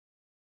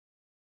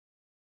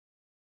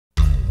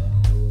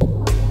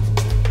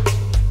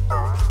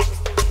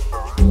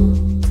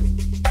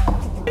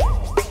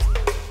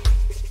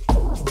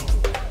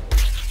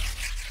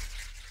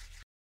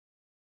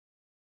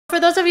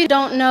those of you who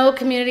don't know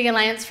Community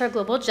Alliance for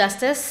Global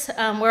Justice,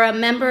 we're a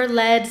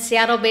member-led,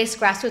 Seattle-based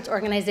grassroots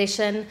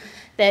organization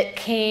that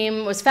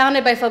was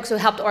founded by folks who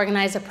helped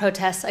organize a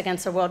protest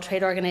against the World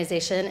Trade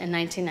Organization in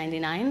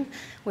 1999.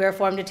 We were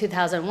formed in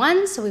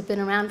 2001, so we've been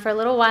around for a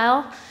little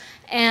while.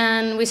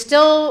 And we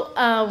still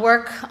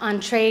work on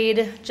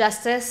trade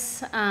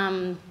justice.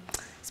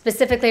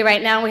 Specifically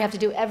right now, we have to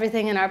do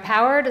everything in our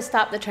power to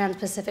stop the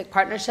Trans-Pacific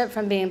Partnership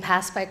from being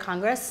passed by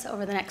Congress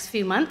over the next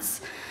few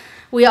months.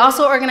 We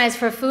also organize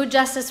for food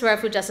justice through our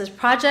Food Justice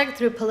Project,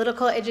 through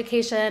political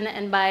education,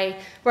 and by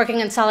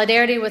working in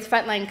solidarity with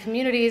frontline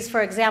communities.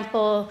 For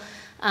example,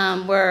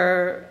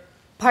 we're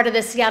part of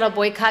the Seattle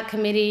Boycott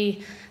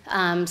Committee,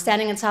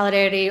 standing in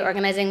solidarity,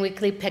 organizing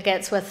weekly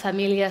pickets with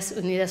Familias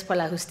Unidas por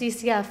la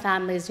Justicia,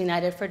 Families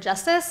United for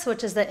Justice,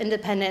 which is the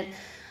independent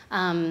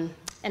and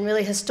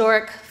really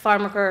historic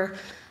farm worker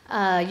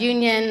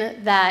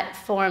union that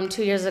formed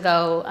 2 years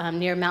ago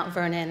near Mount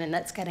Vernon, and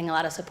that's getting a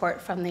lot of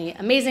support from the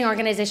amazing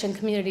organization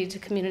Community to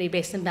Community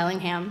based in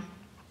Bellingham.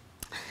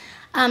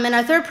 And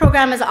our third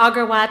program is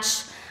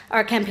AgriWatch,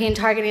 our campaign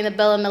targeting the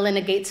Bill and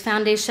Melinda Gates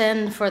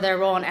Foundation for their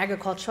role in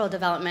agricultural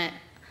development,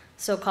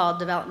 so-called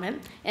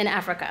development, in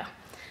Africa.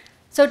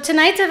 So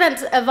tonight's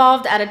event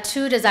evolved out of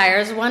two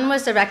desires. One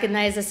was to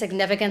recognize the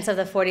significance of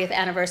the 40th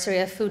anniversary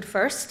of Food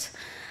First,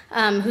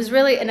 who's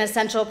really an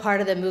essential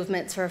part of the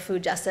movements for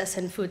food justice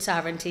and food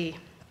sovereignty.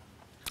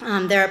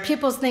 They're a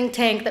people's think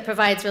tank that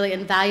provides really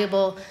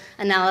invaluable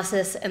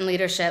analysis and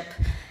leadership,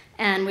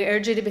 and we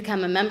urge you to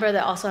become a member.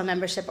 They're also a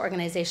membership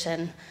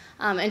organization.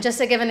 And just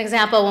to give an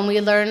example, when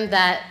we learned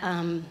that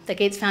the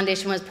Gates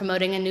Foundation was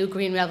promoting a new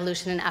green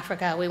revolution in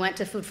Africa, we went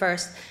to Food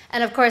First,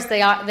 and of course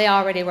they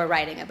already were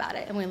writing about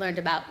it, and we learned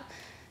about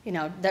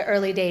the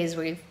early days.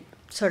 We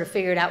sort of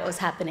figured out what was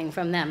happening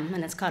from them,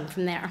 and it's gone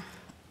from there.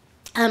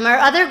 Our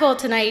other goal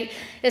tonight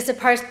is to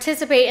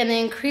participate in the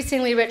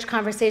increasingly rich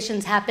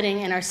conversations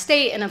happening in our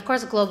state, and of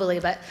course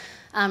globally, but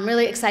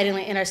really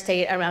excitingly in our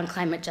state around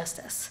climate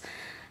justice.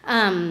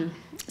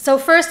 So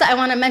first, I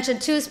want to mention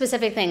two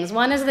specific things.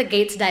 One is the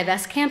Gates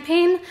Divest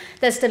campaign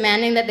that's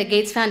demanding that the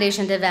Gates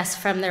Foundation divest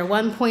from their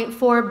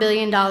 $1.4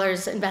 billion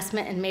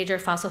investment in major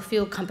fossil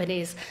fuel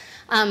companies.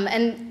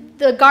 And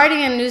the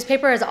Guardian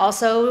newspaper is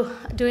also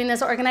doing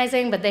this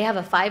organizing, but they have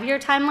a 5-year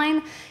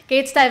timeline.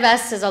 Gates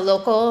Divest is a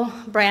local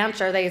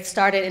branch, or they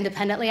started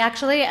independently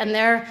actually, and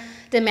their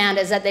demand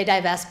is that they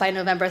divest by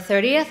November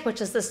 30th,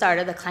 which is the start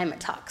of the climate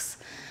talks.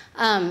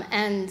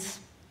 And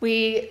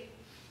we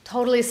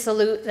totally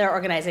salute their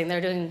organizing.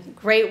 They're doing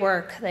great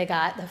work. They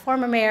got the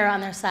former mayor on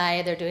their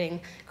side. They're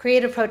doing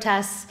creative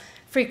protests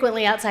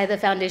frequently outside the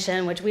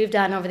foundation, which we've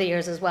done over the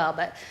years as well.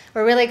 But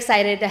we're really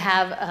excited to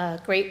have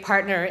a great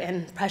partner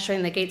in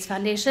pressuring the Gates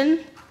Foundation.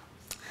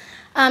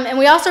 And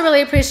we also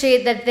really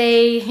appreciate that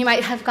you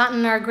might have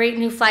gotten our great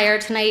new flyer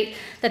tonight,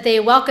 that they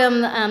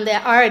welcome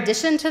our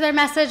addition to their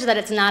message, that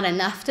it's not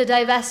enough to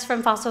divest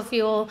from fossil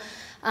fuel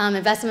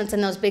investments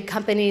in those big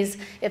companies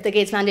if the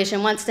Gates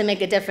Foundation wants to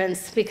make a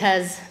difference,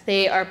 because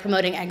they are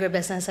promoting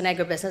agribusiness, and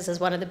agribusiness is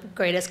one of the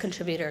greatest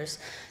contributors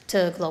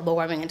to global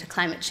warming and to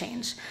climate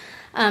change.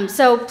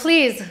 So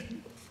please,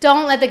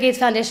 don't let the Gates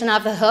Foundation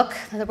off the hook.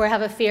 We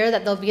have a fear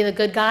that they'll be the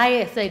good guy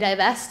if they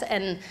divest,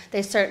 and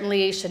they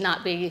certainly should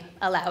not be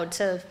allowed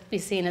to be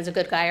seen as a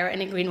good guy or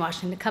any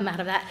greenwashing to come out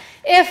of that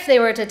if they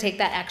were to take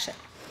that action.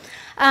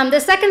 The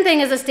second thing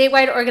is a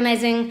statewide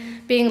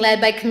organizing being led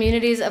by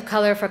communities of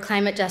color for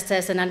climate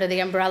justice and under the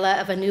umbrella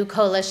of a new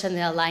coalition,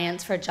 the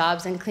Alliance for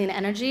Jobs and Clean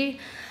Energy.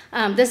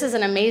 This is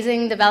an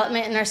amazing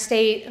development in our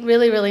state,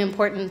 really, really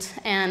important,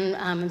 and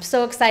I'm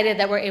so excited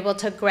that we're able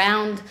to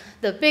ground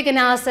the big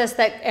analysis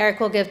that Eric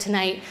will give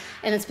tonight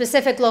in a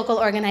specific local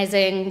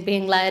organizing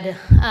being led.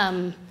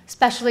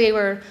 Especially,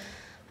 we're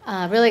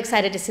really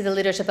excited to see the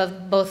leadership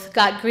of both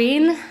Got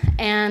Green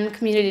and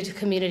Community to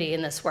Community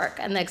in this work.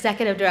 And the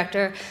executive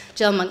director,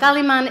 Jill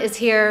Mangaliman, is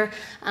here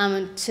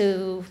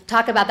to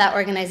talk about that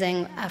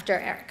organizing after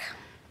Eric.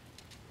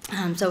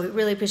 So we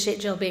really appreciate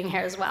Jill being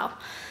here as well.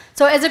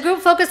 So as a group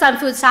focused on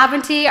food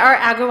sovereignty, our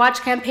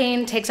AgriWatch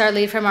campaign takes our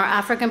lead from our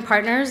African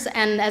partners,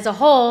 and as a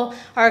whole,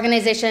 our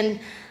organization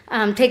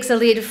takes the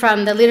lead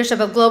from the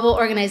leadership of Global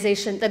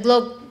Organization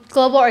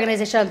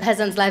of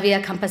Peasants La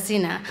Via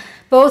Campesina,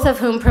 both of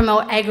whom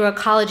promote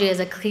agroecology as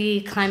a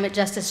key climate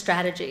justice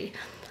strategy.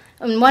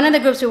 And one of the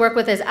groups we work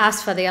with is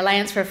ASFA, the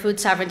Alliance for Food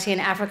Sovereignty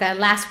in Africa, and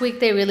last week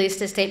they released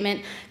a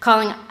statement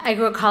calling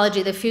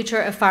agroecology the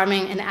future of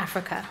farming in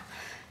Africa.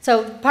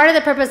 So part of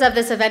the purpose of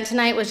this event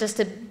tonight was just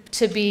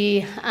to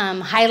be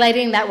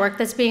highlighting that work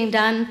that's being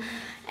done.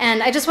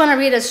 And I just want to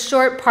read a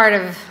short part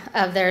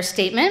of their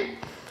statement.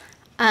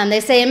 They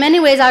say, in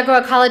many ways,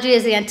 agroecology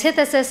is the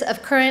antithesis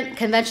of current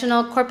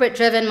conventional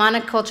corporate-driven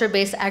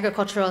monoculture-based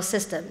agricultural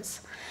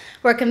systems.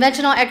 Where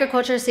conventional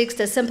agriculture seeks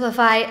to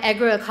simplify,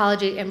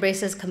 agroecology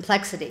embraces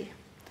complexity.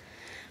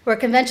 Where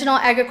conventional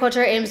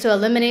agriculture aims to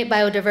eliminate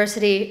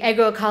biodiversity,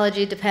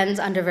 agroecology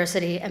depends on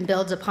diversity and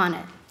builds upon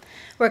it.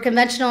 Where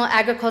conventional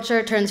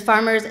agriculture turns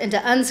farmers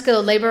into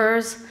unskilled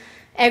laborers,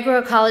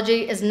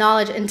 agroecology is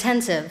knowledge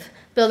intensive,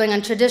 building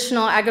on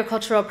traditional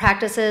agricultural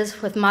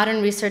practices with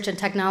modern research and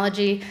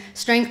technology,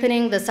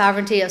 strengthening the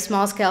sovereignty of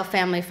small-scale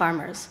family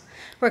farmers.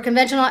 Where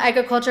conventional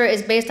agriculture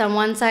is based on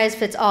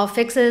one-size-fits-all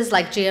fixes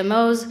like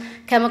GMOs,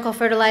 chemical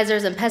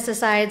fertilizers, and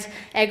pesticides,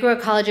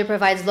 agroecology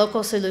provides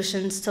local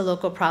solutions to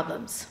local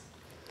problems.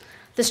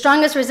 The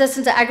strongest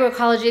resistance to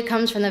agroecology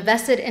comes from the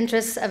vested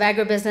interests of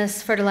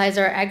agribusiness,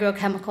 fertilizer,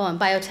 agrochemical, and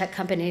biotech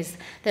companies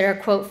that are,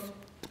 quote,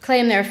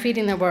 claim they're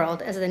feeding the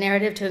world as the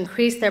narrative to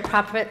increase their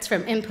profits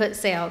from input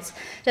sales.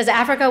 Does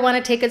Africa want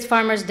to take its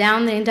farmers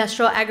down the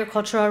industrial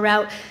agricultural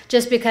route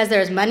just because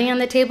there's money on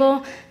the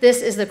table?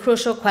 This is the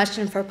crucial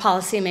question for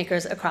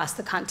policymakers across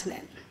the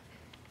continent.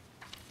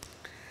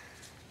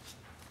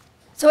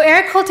 So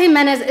Eric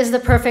Holt-Giménez is the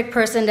perfect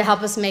person to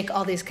help us make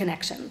all these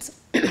connections.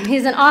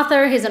 He's an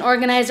author, he's an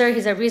organizer,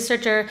 he's a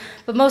researcher,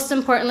 but most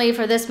importantly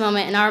for this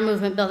moment in our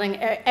movement building,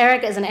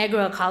 Eric is an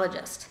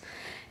agroecologist.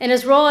 In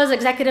his role as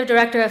executive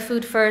director of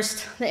Food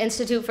First, the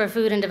Institute for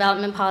Food and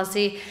Development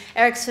Policy,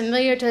 Eric's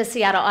familiar to the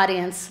Seattle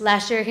audience.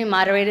 Last year, he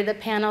moderated the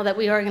panel that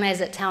we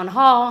organized at Town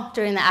Hall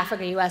during the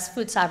Africa-US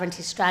Food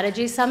Sovereignty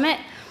Strategy Summit.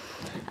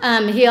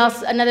 He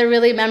also, another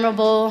really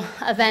memorable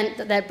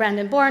event that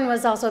Brandon Bourne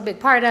was also a big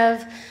part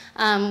of,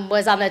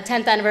 was on the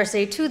 10th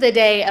anniversary to the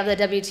day of the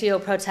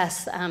WTO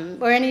protests.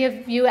 Were any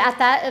of you at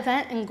that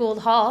event in Gould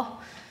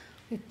Hall?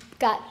 We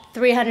got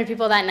 300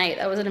 people that night.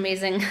 That was an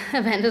amazing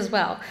event as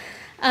well.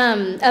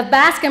 Of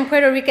Basque and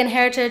Puerto Rican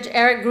heritage,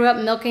 Eric grew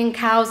up milking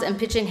cows and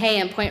pitching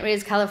hay in Point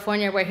Reyes,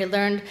 California, where he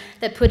learned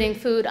that putting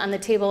food on the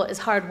table is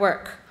hard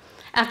work.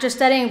 After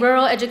studying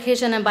rural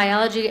education and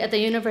biology at the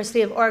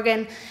University of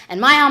Oregon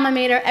and my alma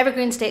mater,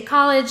 Evergreen State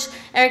College,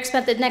 Eric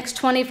spent the next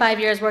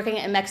 25 years working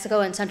in Mexico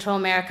and Central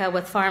America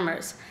with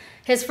farmers.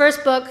 His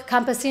first book,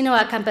 Campesino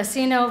a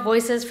Campesino,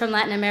 Voices from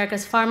Latin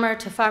America's Farmer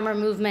to Farmer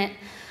Movement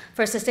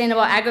for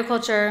Sustainable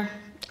Agriculture,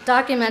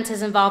 documents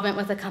his involvement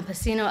with the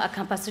Campesino a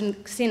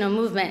Campesino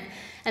movement.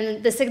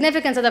 And the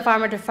significance of the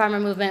farmer-to-farmer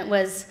movement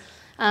was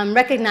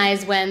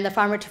recognized when the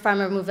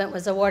farmer-to-farmer movement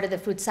was awarded the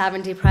Food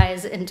Sovereignty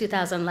Prize in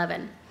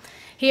 2011.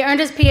 He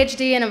earned his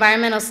PhD in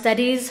environmental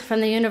studies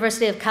from the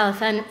University of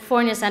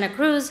California, Santa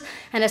Cruz,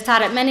 and has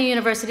taught at many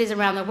universities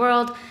around the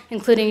world,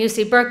 including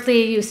UC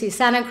Berkeley, UC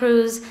Santa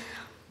Cruz,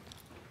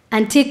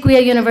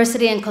 Antioquia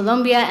University in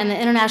Colombia, and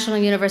the International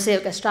University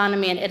of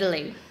Gastronomy in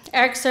Italy.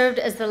 Eric served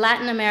as the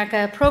Latin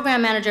America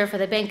Program Manager for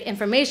the Bank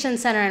Information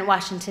Center in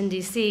Washington,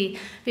 D.C.,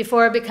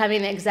 before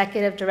becoming the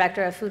Executive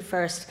Director of Food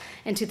First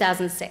in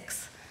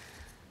 2006.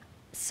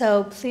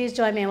 So please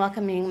join me in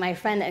welcoming my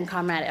friend and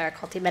comrade, Eric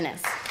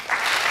Holt-Giménez.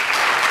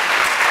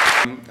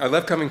 I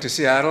love coming to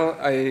Seattle.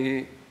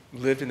 I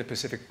lived in the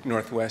Pacific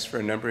Northwest for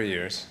a number of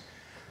years.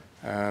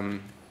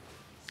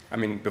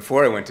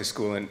 Before I went to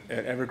school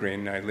at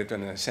Evergreen, I lived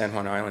on the San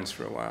Juan Islands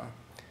for a while.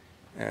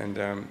 And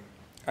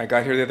I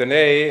got here the other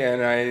day,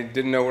 and I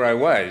didn't know where I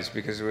was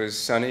because it was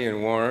sunny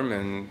and warm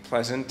and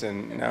pleasant,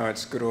 and now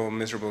it's good old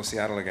miserable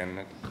Seattle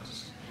again.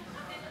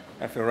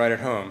 I feel right at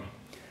home.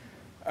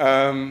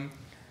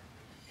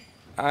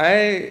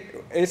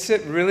 It's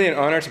really an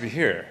honor to be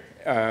here.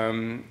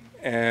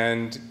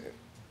 And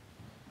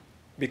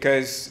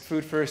because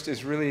Food First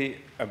is really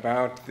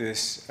about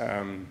this,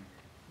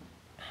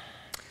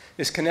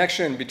 this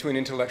connection between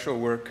intellectual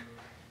work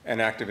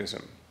and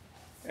activism.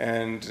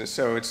 And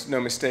so it's no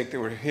mistake that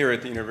we're here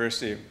at the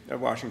University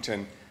of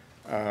Washington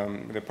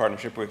with a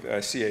partnership with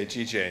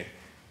CAGJ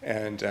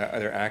and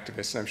other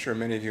activists. And I'm sure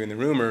many of you in the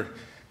room are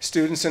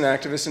students and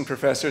activists and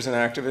professors and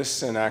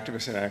activists and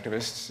activists and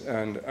activists.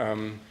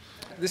 And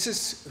this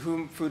is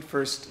whom Food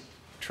First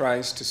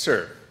tries to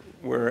serve.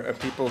 We're a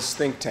people's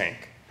think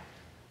tank.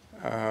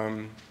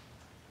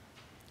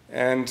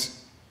 And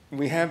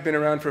we have been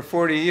around for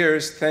 40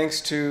 years thanks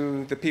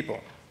to the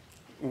people.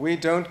 We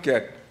don't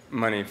get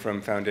money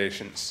from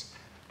foundations.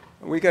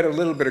 We get a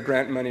little bit of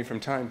grant money from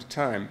time to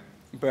time,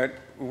 but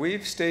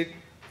we've stayed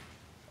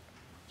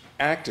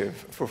active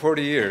for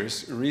 40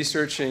 years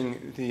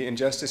researching the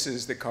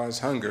injustices that cause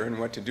hunger and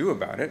what to do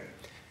about it,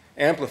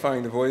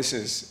 amplifying the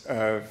voices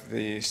of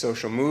the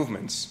social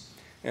movements,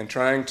 and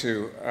trying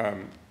to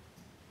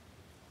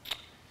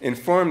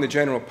inform the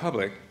general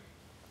public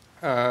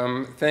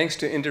thanks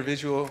to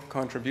individual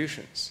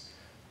contributions.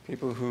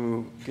 People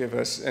who give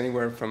us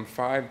anywhere from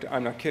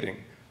I'm not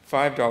kidding,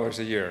 $5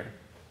 a year,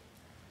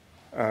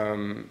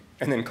 and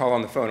then call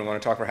on the phone and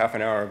want to talk for half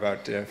an hour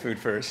about Food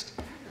First,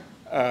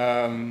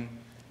 to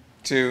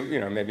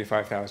maybe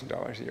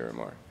 $5,000 a year or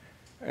more.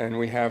 And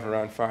we have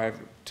around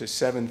 5,000 to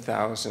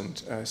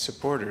 7,000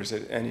 supporters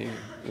at any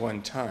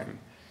one time.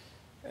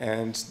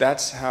 And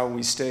that's how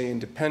we stay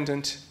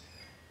independent.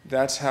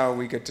 That's how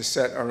we get to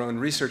set our own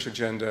research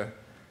agenda.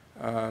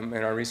 And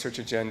our research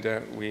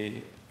agenda,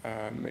 we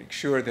make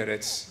sure that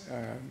it's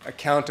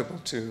accountable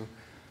to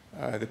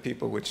the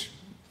people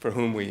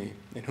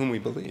in whom we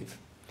believe.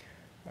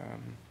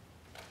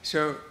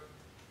 So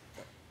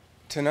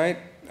tonight,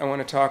 I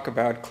want to talk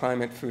about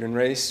climate, food, and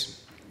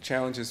race,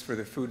 challenges for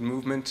the food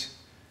movement.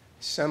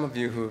 Some of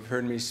you who have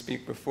heard me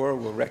speak before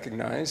will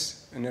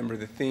recognize a number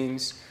of the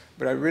themes,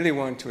 but I really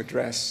want to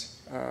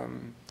address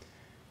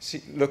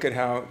look at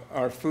how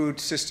our food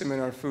system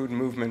and our food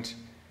movement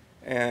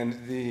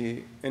and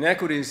the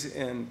inequities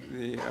and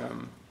the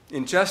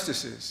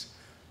injustices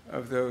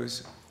of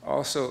those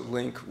also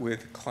link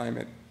with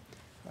climate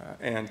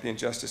and the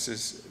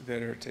injustices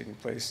that are taking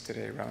place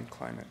today around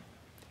climate.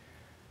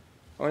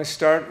 I want to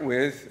start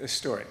with a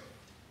story.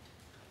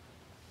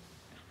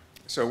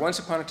 So once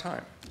upon a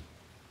time,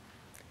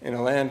 in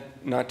a land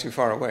not too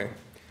far away,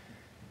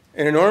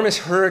 an enormous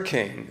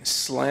hurricane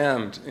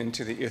slammed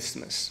into the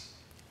isthmus.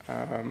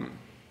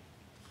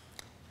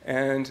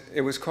 And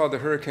it was called the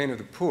Hurricane of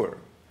the Poor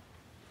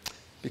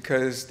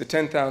because the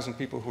 10,000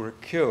 people who were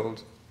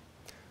killed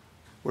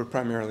were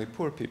primarily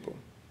poor people.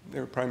 They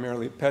were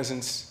primarily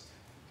peasants,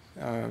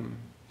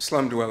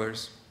 slum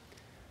dwellers.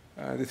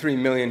 The 3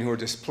 million who were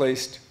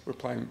displaced were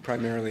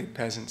primarily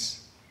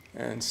peasants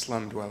and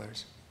slum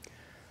dwellers.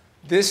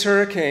 This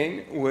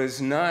hurricane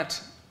was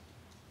not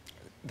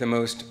the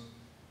most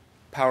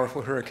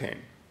powerful hurricane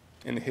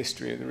in the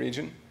history of the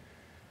region,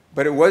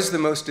 but it was the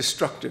most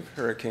destructive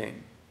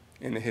hurricane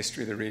in the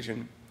history of the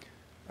region.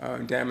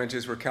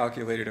 Damages were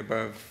calculated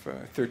above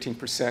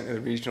 13% of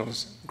the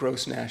region's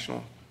gross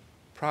national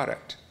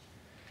product.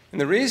 And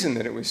the reason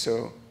that it was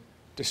so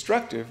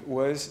destructive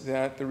was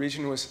that the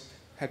region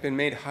had been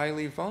made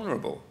highly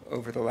vulnerable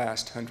over the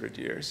last 100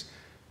 years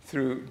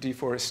through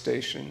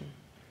deforestation,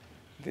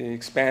 the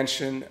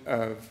expansion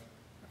of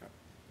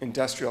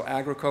industrial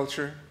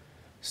agriculture.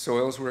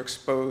 Soils were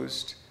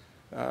exposed.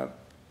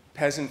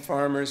 Peasant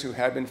farmers who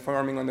had been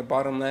farming on the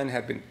bottomland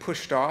had been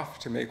pushed off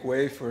to make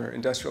way for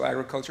industrial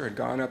agriculture, had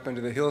gone up into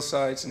the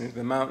hillsides and into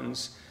the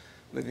mountains,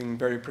 living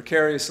very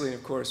precariously.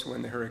 Of course,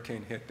 when the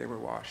hurricane hit, they were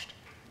washed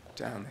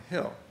down the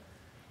hill.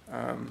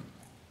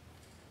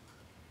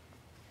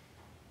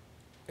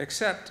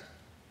 Except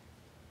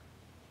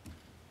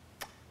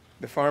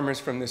the farmers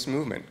from this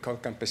movement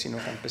called Campesino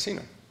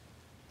Campesino.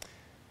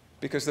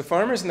 Because the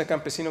farmers in the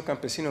Campesino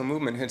Campesino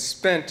movement had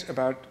spent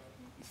about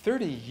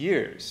 30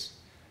 years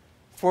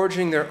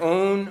forging their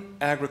own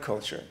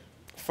agriculture,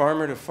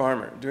 farmer to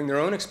farmer, doing their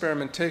own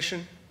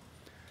experimentation,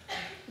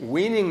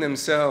 weaning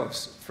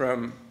themselves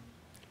from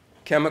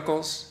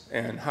chemicals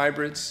and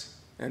hybrids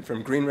and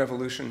from green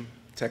revolution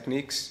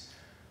techniques,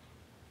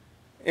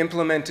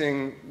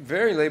 implementing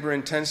very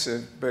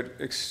labor-intensive but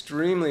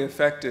extremely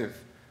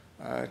effective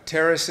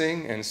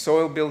terracing and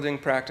soil building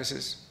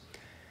practices.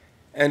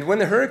 And when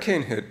the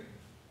hurricane hit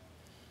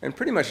and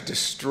pretty much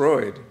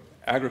destroyed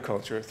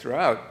agriculture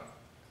throughout,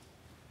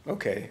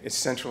 okay, it's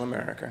Central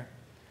America,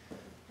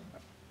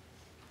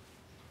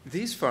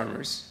 these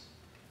farmers,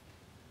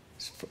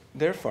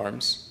 their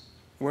farms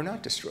were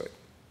not destroyed.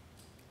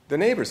 The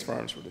neighbors'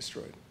 farms were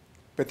destroyed,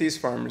 but these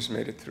farmers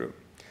made it through.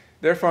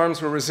 Their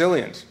farms were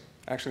resilient.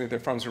 Actually, their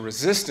farms were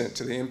resistant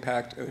to the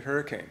impact of the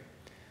hurricane.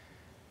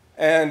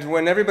 And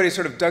when everybody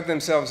sort of dug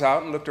themselves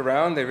out and looked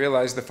around, they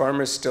realized the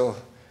farmers still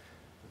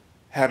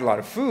had a lot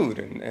of food,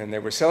 and they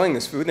were selling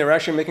this food, and they were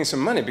actually making some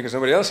money because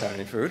nobody else had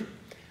any food.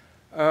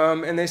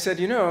 And they said,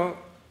 you know,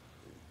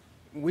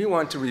 we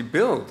want to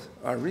rebuild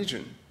our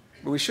region,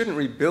 but we shouldn't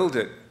rebuild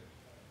it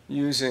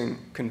using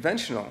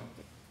conventional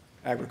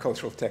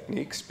agricultural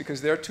techniques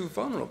because they're too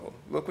vulnerable.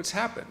 Look what's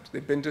happened.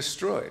 They've been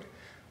destroyed.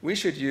 We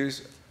should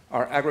use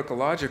our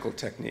agroecological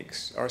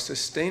techniques, our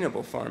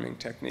sustainable farming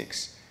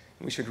techniques.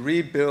 We should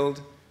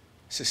rebuild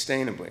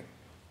sustainably.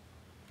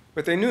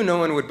 But they knew no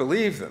one would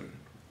believe them.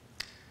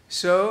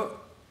 So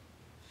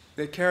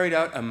they carried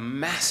out a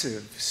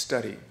massive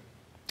study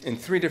in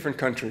 3 different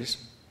countries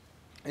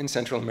in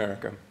Central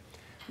America,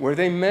 where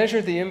they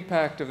measured the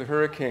impact of the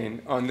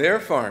hurricane on their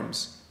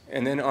farms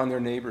and then on their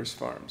neighbors'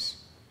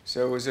 farms.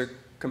 So it was a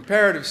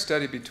comparative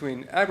study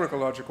between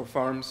agroecological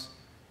farms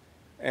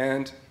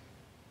and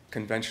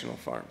conventional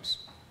farms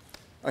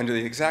under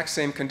the exact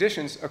same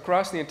conditions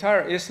across the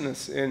entire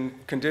isthmus in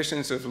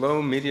conditions of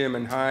low, medium,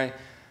 and high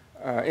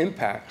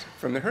impact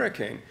from the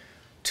hurricane.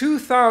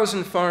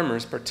 2,000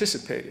 farmers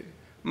participated,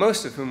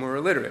 most of whom were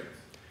illiterate.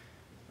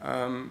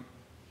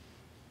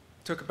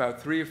 Took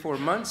about 3 or 4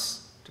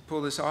 months to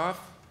pull this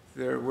off.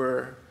 There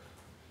were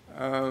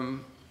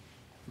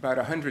about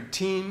 100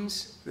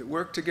 teams that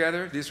worked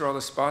together. These are all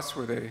the spots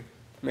where they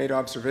made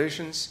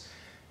observations.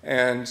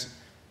 And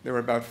there were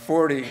about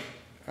 40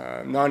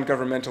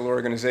 non-governmental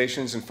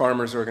organizations and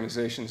farmers'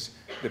 organizations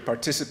that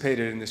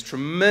participated in this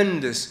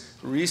tremendous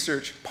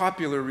research,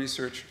 popular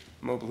research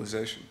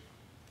mobilization.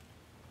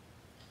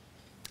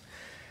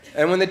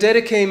 And when the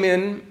data came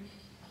in,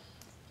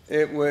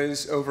 it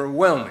was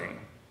overwhelming.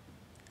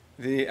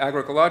 The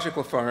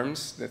agroecological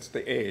farms, that's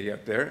the A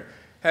up there,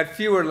 had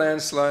fewer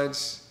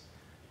landslides,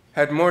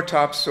 had more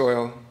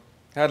topsoil,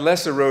 had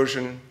less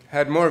erosion,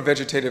 had more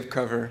vegetative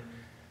cover,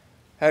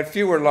 had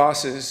fewer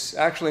losses,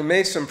 actually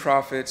made some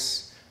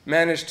profits,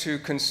 managed to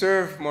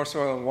conserve more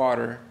soil and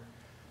water.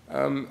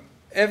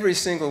 Every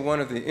single one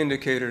of the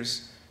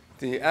indicators,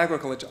 the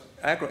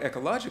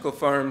agroecological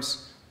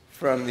farms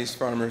from these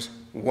farmers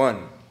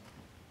won.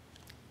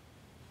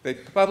 They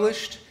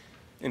published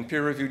in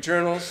peer-reviewed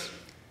journals.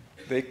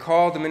 They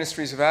called the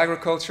ministries of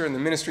agriculture and the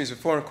ministries of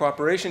foreign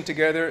cooperation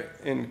together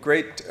in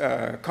great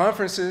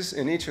conferences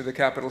in each of the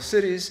capital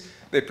cities.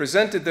 They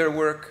presented their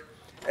work.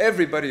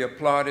 Everybody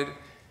applauded,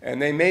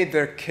 and they made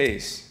their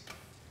case.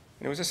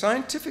 And it was a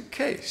scientific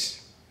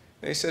case.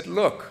 They said,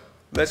 look,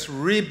 let's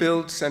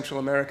rebuild Central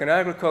American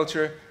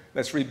agriculture.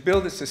 Let's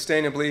rebuild it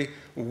sustainably.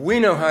 We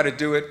know how to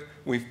do it.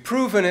 We've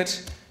proven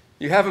it.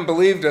 You haven't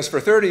believed us for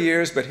 30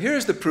 years, but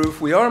here's the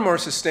proof. We are more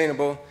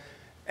sustainable,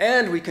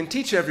 and we can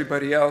teach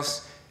everybody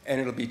else, and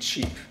it'll be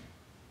cheap.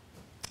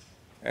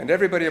 And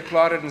everybody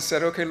applauded and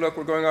said, okay, look,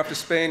 we're going off to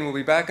Spain. We'll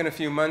be back in a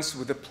few months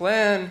with a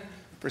plan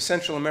for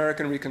Central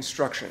American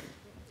reconstruction.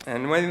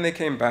 And when they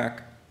came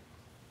back,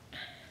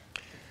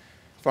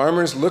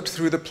 farmers looked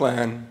through the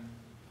plan,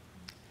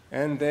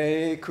 and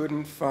they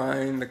couldn't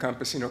find the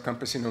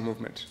campesino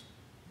movement.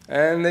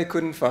 And they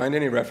couldn't find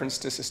any reference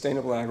to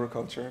sustainable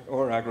agriculture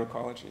or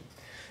agroecology.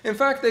 In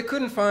fact, they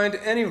couldn't find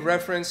any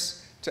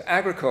reference to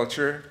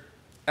agriculture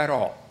at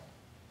all.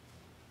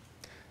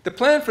 The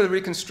plan for the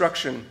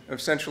reconstruction of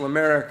Central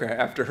America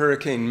after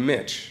Hurricane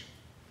Mitch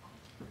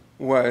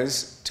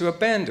was to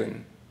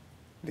abandon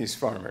these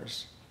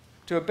farmers,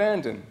 to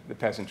abandon the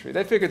peasantry.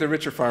 They figured the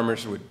richer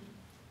farmers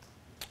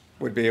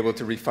would be able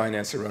to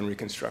refinance their own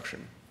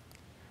reconstruction.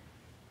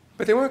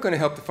 But they weren't going to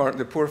help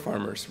the poor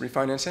farmers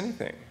refinance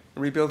anything,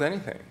 rebuild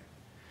anything.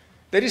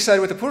 They decided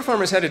what the poor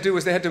farmers had to do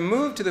was they had to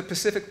move to the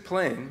Pacific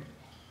Plain,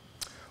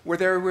 where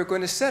they were going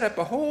to set up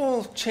a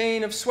whole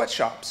chain of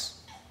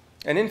sweatshops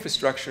and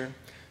infrastructure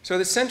so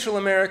that Central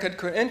America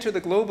could enter the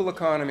global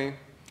economy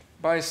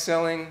by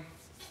selling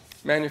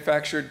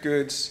manufactured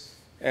goods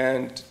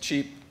and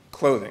cheap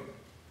clothing.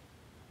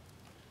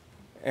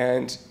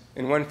 And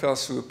in one fell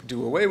swoop,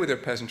 do away with their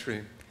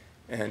peasantry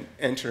and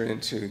enter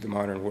into the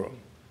modern world.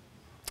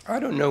 I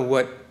don't know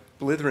what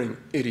blithering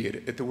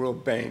idiot at the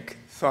World Bank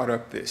thought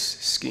up this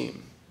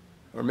scheme.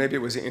 Or maybe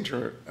it was the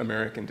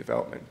Inter-American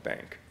Development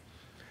Bank.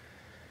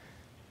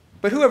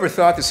 But whoever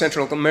thought that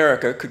Central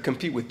America could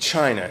compete with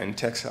China in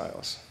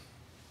textiles?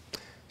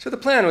 So the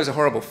plan was a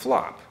horrible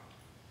flop,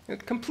 a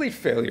complete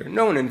failure.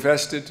 No one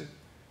invested.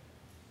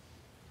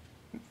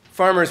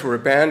 Farmers were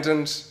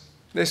abandoned.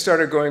 They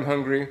started going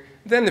hungry.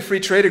 Then the free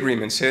trade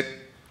agreements hit.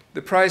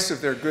 The price of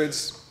their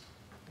goods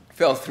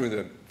fell through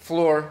the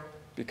floor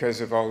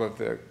because of all of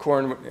the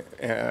corn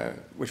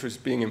which was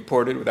being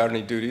imported without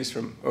any duties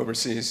from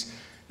overseas.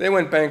 They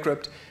went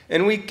bankrupt.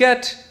 And we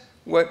get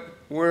what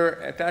were,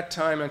 at that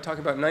time, I'm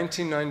talking about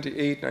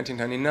 1998,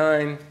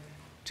 1999,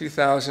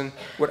 2000,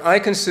 what I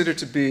consider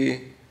to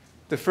be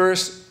the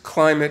first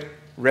climate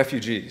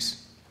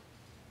refugees,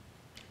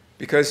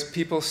 because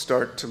people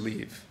start to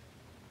leave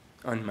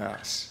en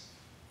masse.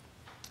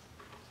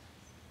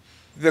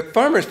 The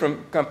farmers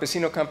from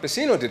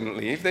Campesino didn't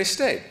leave, they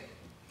stayed.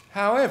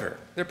 However,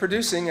 they're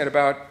producing at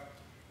about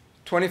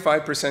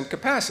 25%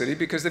 capacity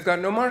because they've got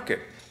no market,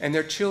 and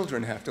their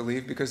children have to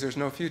leave because there's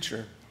no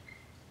future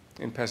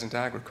in peasant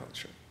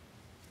agriculture.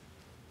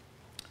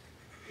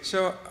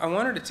 So I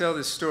wanted to tell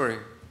this story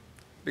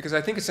because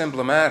I think it's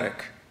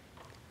emblematic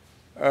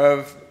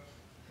of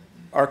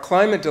our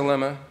climate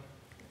dilemma,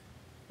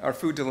 our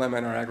food dilemma,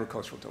 and our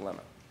agricultural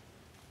dilemma.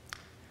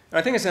 And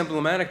I think it's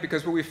emblematic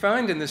because what we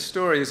find in this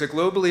story is a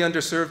globally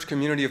underserved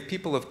community of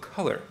people of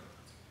color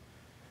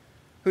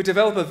who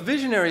develop a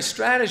visionary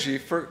strategy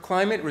for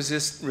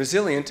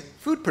climate-resilient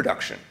food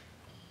production,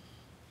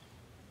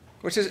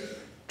 which is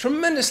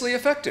tremendously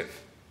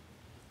effective.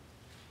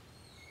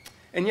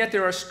 And yet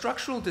there are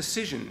structural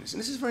decisions, and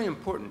this is very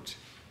important,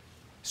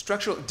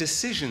 structural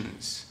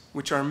decisions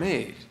which are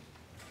made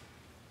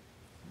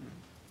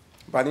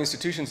by the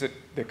institutions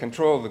that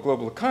control the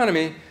global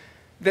economy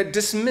that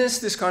dismiss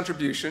this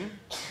contribution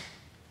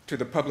to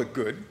the public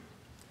good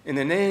in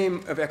the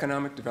name of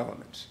economic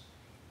development.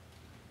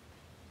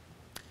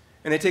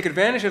 And they take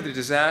advantage of the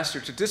disaster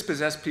to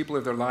dispossess people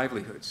of their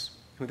livelihoods,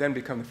 who then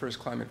become the first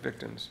climate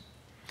victims.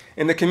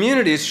 And the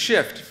communities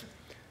shift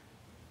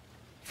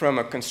from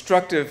a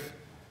constructive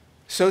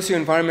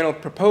socio-environmental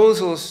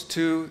proposals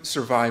to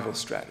survival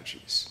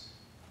strategies.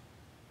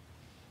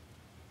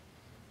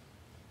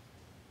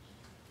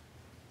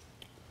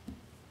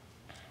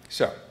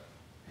 So,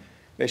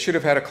 they should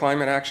have had a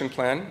climate action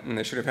plan, and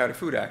they should have had a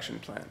food action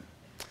plan.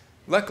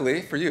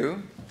 Luckily for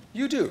you,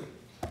 you do.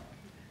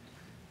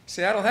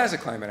 Seattle has a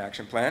climate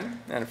action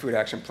plan and a food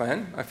action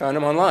plan. I found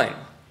them online.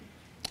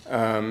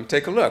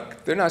 Take a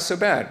look. They're not so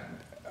bad.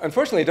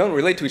 Unfortunately, they don't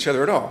relate to each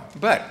other at all,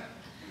 but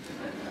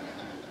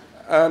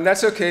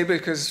that's okay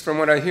because from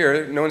what I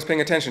hear, no one's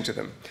paying attention to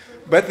them.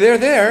 But they're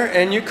there,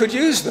 and you could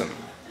use them.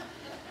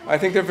 I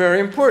think they're very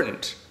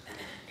important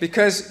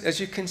because, as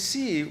you can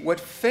see, what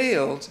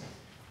failed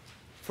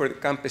for the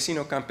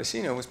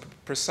campesino was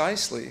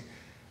precisely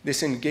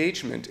this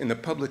engagement in the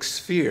public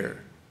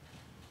sphere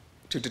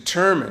to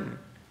determine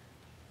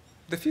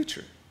the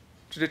future,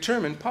 to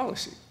determine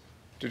policy,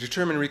 to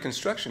determine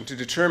reconstruction, to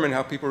determine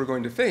how people are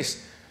going to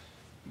face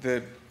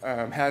the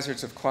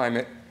hazards of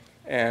climate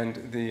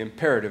and the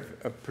imperative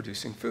of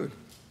producing food.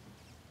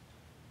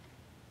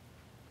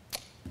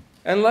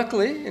 And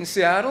luckily, in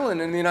Seattle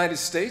and in the United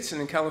States and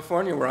in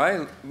California, where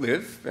I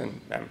live and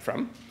I'm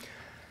from,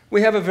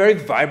 we have a very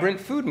vibrant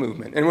food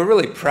movement. And we're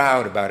really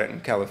proud about it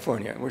in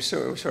California. We're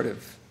sort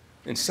of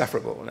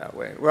insufferable in that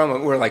way.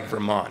 We're like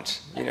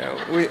Vermont, you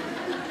know.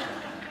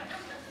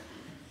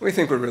 We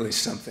think we're really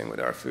something with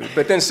our food.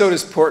 But then so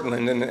does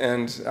Portland,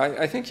 and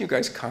I think you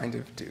guys kind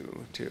of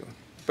do, too.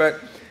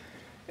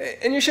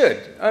 And you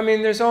should. I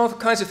mean, there's all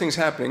kinds of things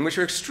happening which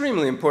are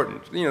extremely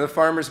important. You know, the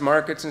farmers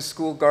markets and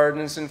school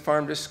gardens and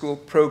farm-to-school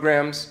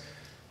programs,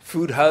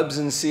 food hubs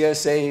and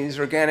CSAs,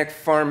 organic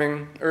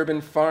farming,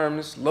 urban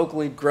farms,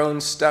 locally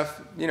grown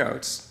stuff. You know,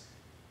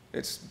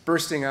 it's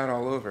bursting out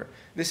all over.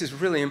 This is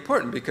really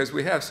important because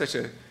we have such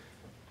a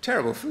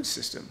terrible food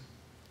system.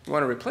 We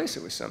want to replace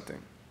it with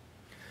something.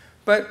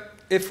 But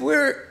if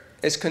we're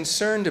as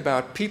concerned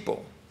about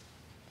people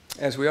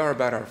as we are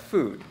about our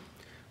food,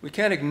 we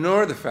can't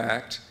ignore the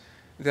fact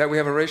that we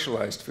have a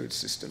racialized food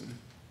system.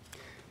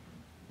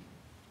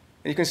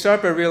 And you can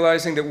start by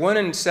realizing that 1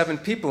 in 7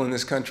 people in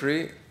this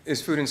country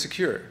is food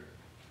insecure.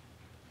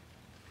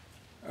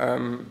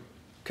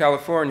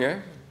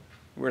 California,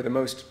 we're the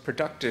most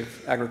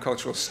productive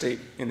agricultural state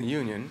in the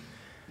Union,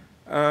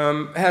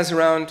 has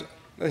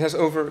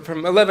over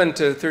from 11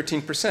 to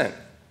 13%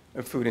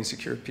 of food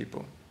insecure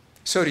people.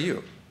 So do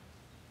you,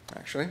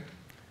 actually.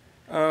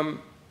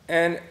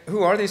 And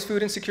who are these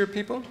food insecure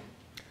people?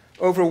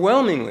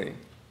 Overwhelmingly,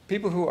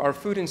 people who are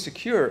food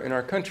insecure in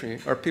our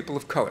country are people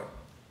of color.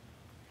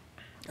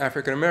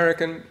 African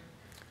American,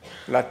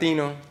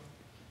 Latino,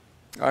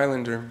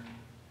 Islander.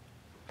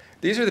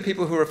 These are the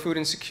people who are food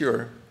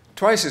insecure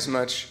twice as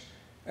much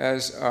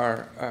as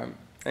our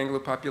Anglo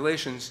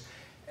populations.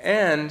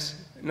 And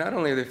not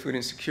only are they food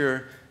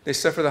insecure, they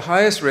suffer the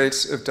highest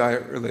rates of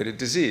diet-related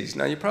disease.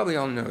 Now, you probably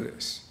all know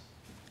this.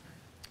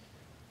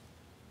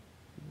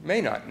 You may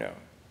not know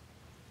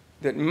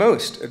that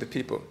most of the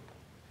people,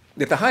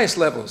 that the highest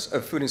levels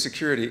of food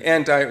insecurity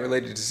and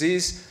diet-related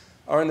disease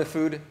are in the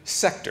food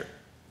sector.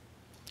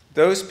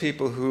 Those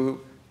people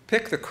who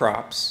pick the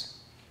crops,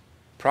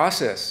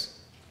 process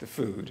the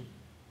food,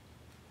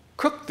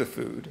 cook the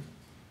food,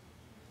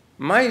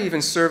 might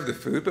even serve the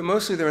food, but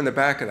mostly they're in the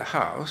back of the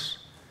house,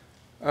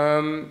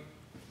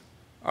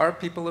 are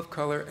people of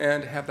color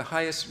and have the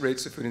highest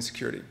rates of food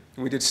insecurity.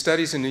 And we did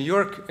studies in New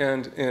York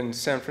and in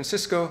San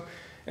Francisco,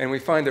 and we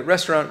find that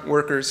restaurant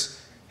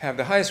workers have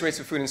the highest rates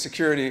of food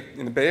insecurity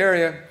in the Bay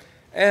Area,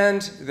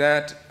 and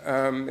that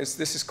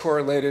this is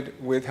correlated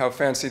with how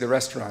fancy the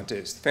restaurant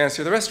is. The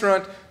fancier the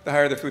restaurant, the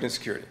higher the food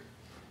insecurity.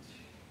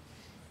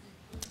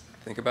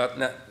 Think about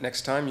that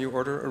next time you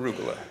order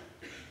arugula.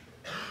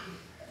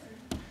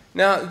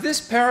 Now,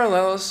 this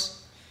parallels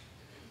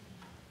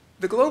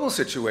the global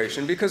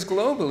situation because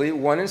globally,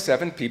 1 in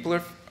 7 people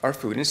are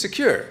food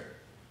insecure.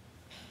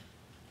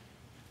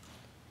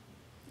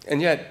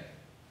 And yet,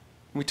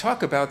 we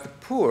talk about the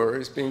poor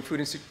as being food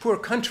insecure, poor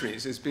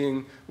countries as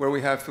being where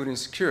we have food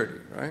insecurity,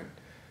 right?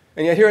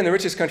 And yet here in the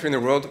richest country in the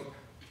world,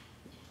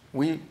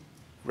 we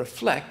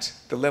reflect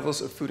the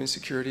levels of food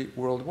insecurity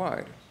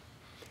worldwide.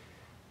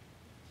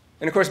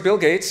 And of course, Bill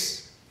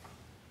Gates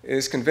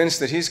is convinced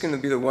that he's going to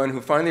be the one who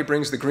finally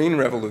brings the green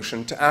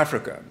revolution to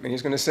Africa, and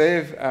he's going to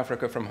save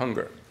Africa from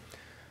hunger.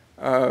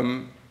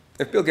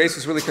 If Bill Gates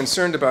was really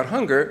concerned about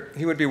hunger,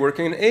 he would be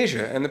working in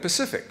Asia and the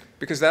Pacific,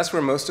 because that's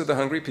where most of the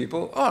hungry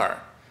people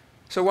are.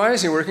 So why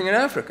is he working in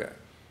Africa?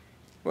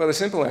 Well, the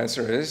simple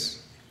answer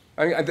is,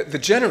 the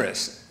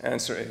generous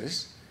answer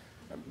is,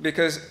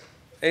 because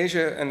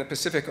Asia and the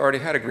Pacific already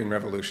had a green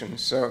revolution,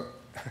 so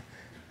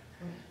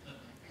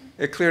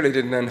it clearly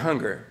didn't end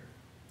hunger.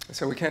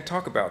 So we can't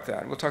talk about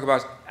that. We'll talk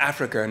about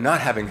Africa not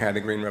having had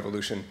the green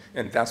revolution,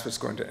 and that's what's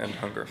going to end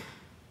hunger.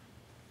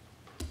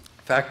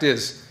 Fact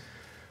is,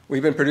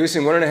 we've been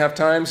producing 1.5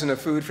 times enough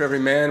food for every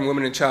man,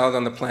 woman, and child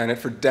on the planet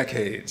for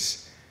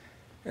decades.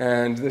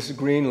 And this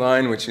green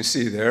line, which you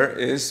see there,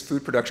 is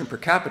food production per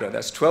capita.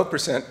 That's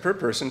 12% per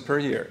person per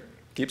year.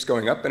 Keeps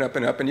going up and up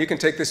and up, and you can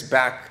take this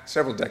back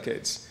several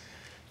decades.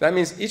 That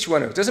means each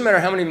one of us, doesn't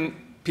matter how many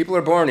people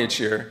are born each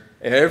year,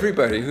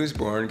 everybody who's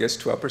born gets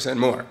 12%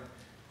 more.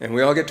 And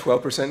we all get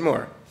 12%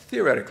 more,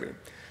 theoretically.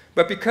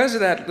 But because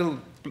of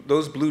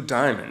those blue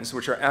diamonds,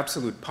 which are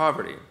absolute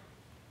poverty,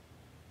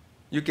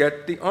 you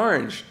get the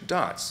orange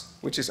dots,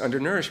 which is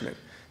undernourishment.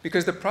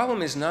 Because the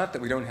problem is not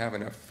that we don't have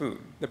enough food.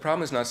 The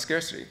problem is not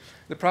scarcity.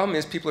 The problem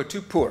is people are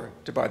too poor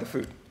to buy the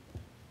food.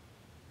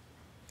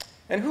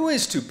 And who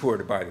is too poor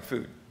to buy the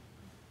food?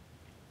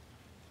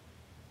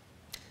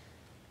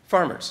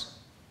 Farmers.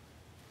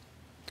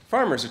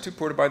 Farmers are too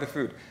poor to buy the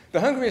food.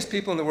 The hungriest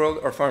people in the world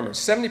are farmers.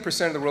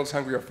 70% of the world's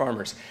hungry are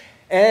farmers.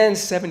 And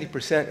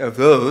 70% of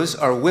those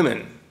are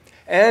women.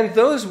 And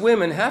those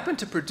women happen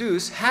to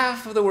produce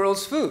half of the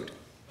world's food.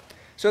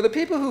 So the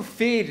people who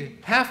feed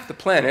half the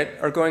planet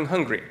are going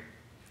hungry.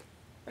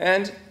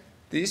 And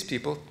these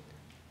people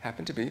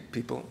happen to be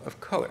people of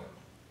color.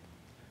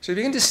 So you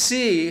begin to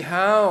see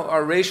how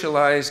our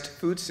racialized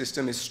food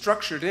system is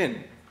structured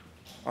in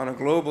on a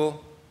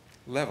global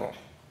level.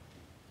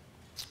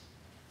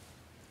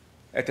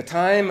 At the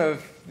time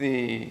of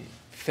the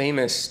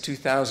famous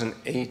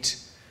 2008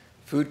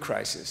 food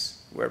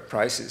crisis where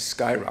prices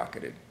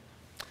skyrocketed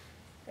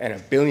and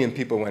 1 billion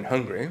people went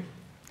hungry,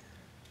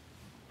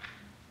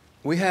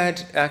 we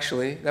had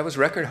actually, that was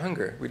record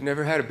hunger. We'd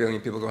never had 1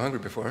 billion people go hungry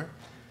before.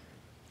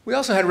 We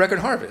also had record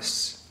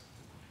harvests.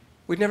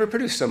 We'd never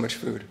produced so much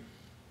food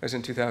as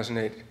in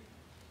 2008.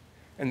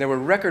 And there were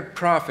record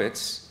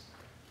profits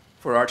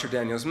for Archer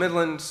Daniels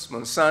Midlands,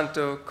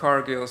 Monsanto,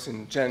 Cargill,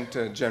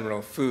 Syngenta,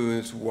 General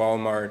Foods,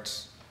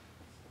 Walmart,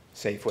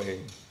 Safeway,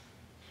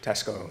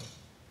 Tesco,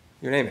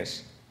 you name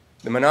it.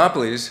 The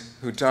monopolies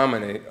who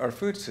dominate our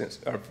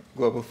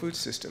global food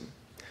system.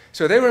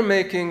 So they were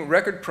making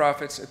record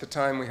profits at the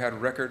time we had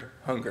record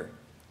hunger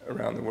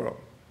around the world.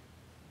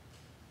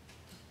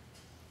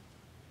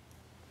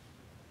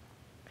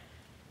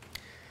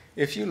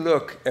 If you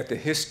look at the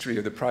history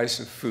of the price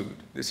of food,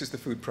 this is the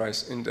food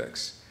price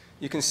index,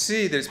 you can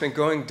see that it's been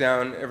going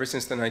down ever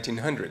since the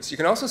 1900s. You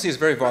can also see it's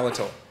very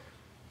volatile,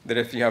 that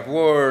if you have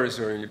wars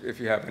or if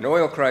you have an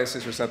oil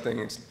crisis or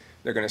something,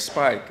 they're going to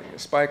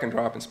spike and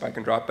drop and spike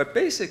and drop. But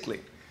basically,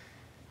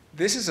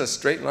 this is a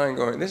straight line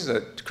going, this is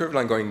a curved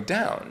line going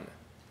down,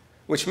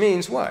 which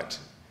means what?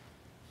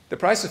 The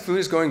price of food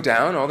is going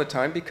down all the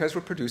time because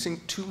we're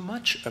producing too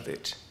much of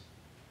it.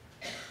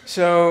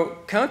 So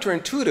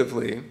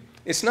counterintuitively,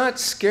 it's not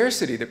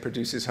scarcity that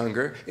produces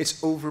hunger,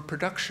 it's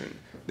overproduction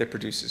that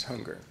produces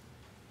hunger.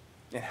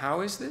 And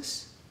how is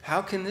this?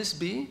 How can this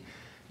be?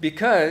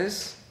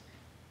 Because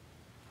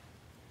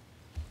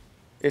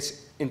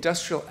it's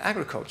industrial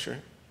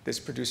agriculture that's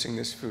producing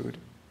this food,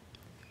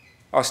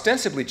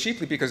 ostensibly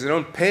cheaply because they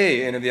don't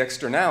pay any of the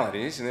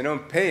externalities and they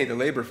don't pay the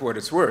labor for what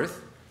it's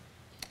worth.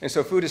 And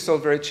so food is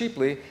sold very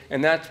cheaply,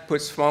 and that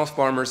puts small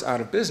farmers out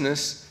of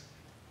business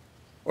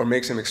or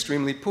makes them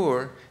extremely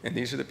poor, and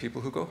these are the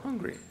people who go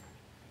hungry.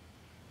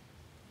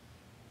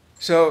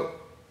 So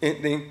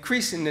the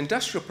increase in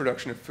industrial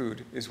production of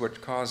food is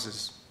what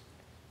causes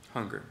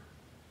hunger.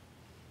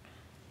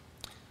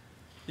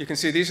 You can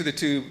see these are the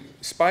two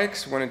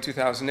spikes, one in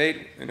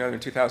 2008, another in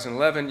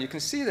 2011. You can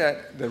see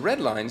that the red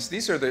lines,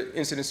 these are the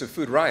incidents of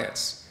food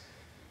riots.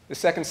 The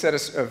second set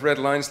of red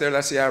lines there,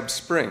 that's the Arab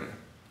Spring.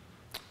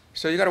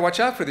 So you got to watch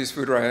out for these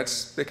food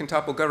riots. They can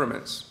topple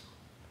governments.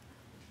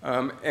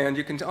 And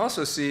you can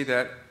also see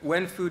that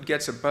when food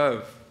gets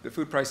above, the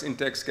food price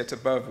index gets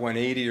above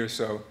 180 or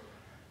so,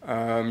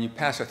 you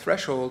pass a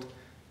threshold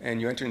and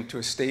you enter into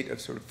a state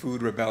of sort of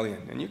food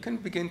rebellion. And you can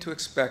begin to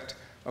expect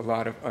a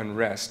lot of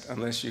unrest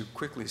unless you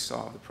quickly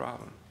solve the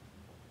problem.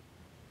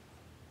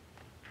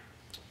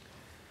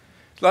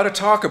 A lot of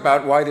talk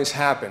about why this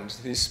happened,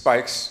 these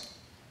spikes.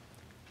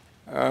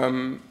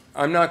 I'm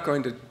not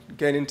going to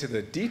get into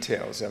the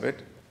details of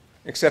it,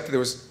 except that there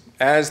was,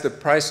 as the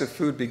price of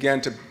food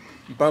began to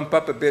bump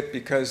up a bit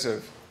because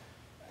of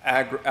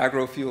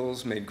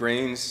agrofuels made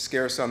grains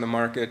scarce on the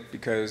market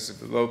because of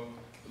the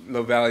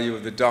low value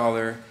of the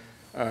dollar,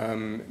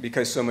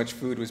 because so much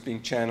food was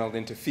being channeled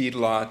into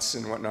feedlots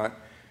and whatnot,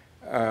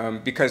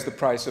 because the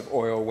price of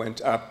oil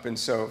went up, and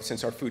so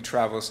since our food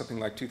travels something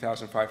like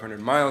 2,500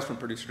 miles from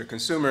producer to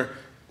consumer,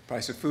 the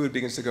price of food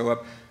begins to go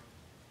up.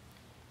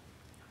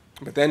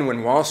 But then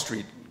when Wall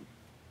Street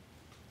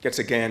gets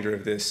a gander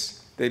of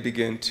this, they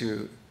begin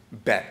to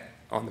bet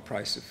on the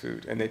price of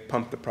food, and they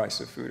pump the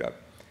price of food up.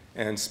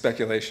 And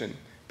speculation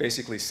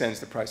basically sends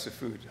the price of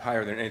food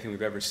higher than anything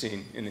we've ever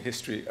seen in the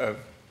history of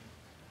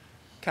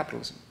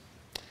capitalism.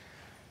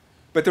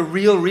 But the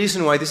real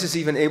reason why this is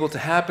even able to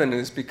happen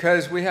is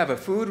because we have a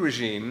food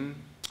regime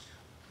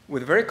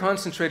with a very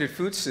concentrated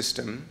food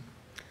system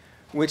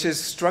which is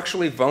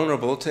structurally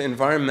vulnerable to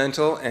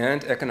environmental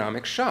and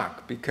economic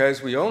shock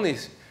because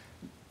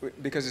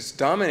it's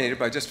dominated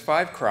by just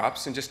 5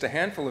 crops and just a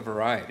handful of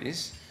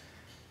varieties,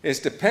 is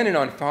dependent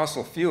on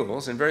fossil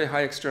fuels and very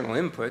high external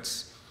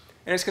inputs,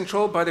 and it's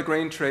controlled by the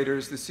grain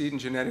traders, the seed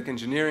and genetic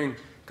engineering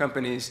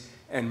companies,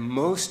 and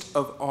most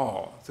of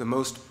all, the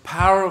most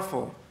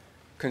powerful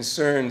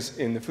concerns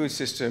in the food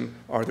system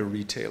are the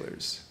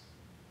retailers,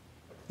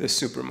 the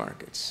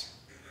supermarkets.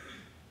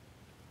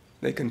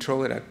 They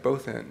control it at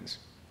both ends.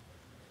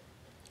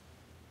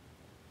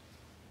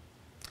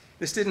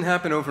 This didn't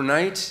happen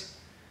overnight.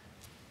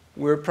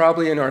 We're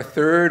probably in our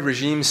 3rd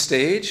regime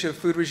stage of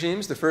food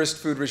regimes. The first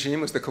food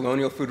regime was the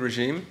colonial food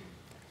regime,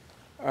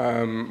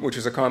 which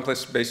was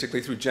accomplished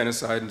basically through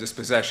genocide and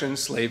dispossession,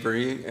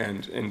 slavery,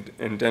 and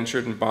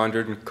indentured and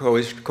bonded and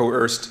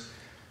coerced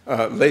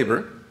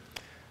labor,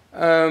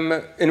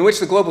 in which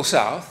the global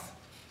South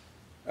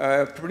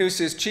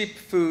produces cheap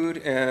food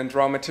and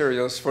raw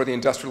materials for the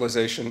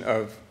industrialization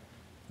of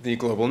the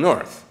global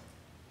North.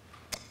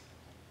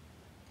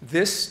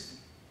 This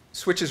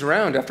switches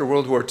around after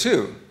World War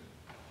II,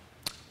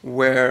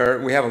 where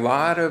we have a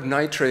lot of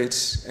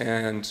nitrates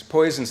and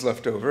poisons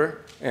left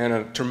over and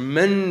a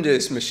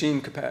tremendous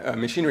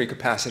machinery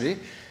capacity.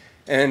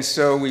 And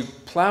so we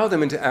plow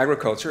them into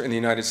agriculture in the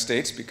United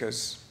States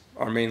because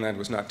our mainland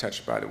was not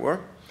touched by the war.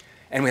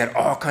 And we had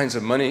all kinds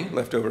of money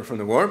left over from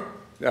the war.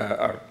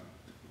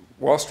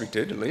 Wall Street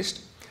did, at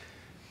least.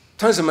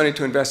 Tons of money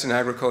to invest in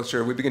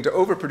agriculture. We begin to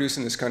overproduce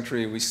in this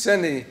country. We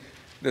send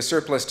the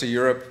surplus to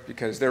Europe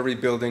because they're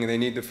rebuilding and they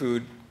need the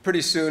food.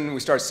 Pretty soon, we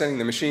start sending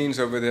the machines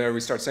over there.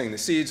 We start sending the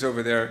seeds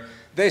over there.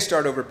 They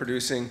start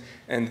overproducing.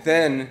 And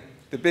then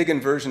the big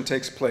inversion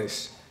takes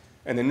place.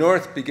 And the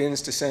North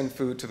begins to send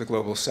food to the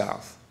global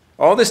South.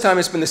 All this time,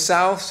 it's been the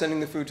South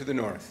sending the food to the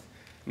North.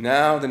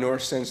 Now the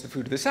North sends the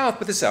food to the South,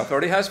 but the South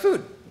already has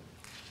food.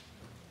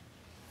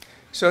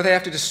 So they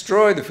have to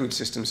destroy the food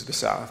systems of the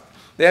South.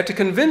 They have to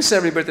convince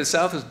everybody that the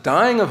South is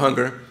dying of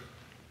hunger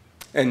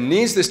and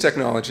needs this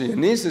technology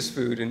and needs this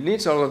food and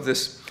needs all of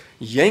this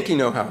Yankee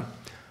know-how.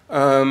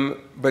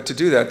 But to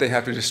do that, they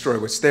have to destroy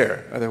what's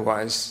there.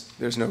 Otherwise,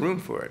 there's no room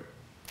for it.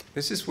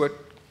 This is what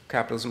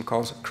capitalism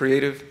calls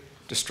creative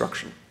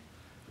destruction.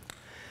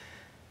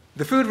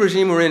 The food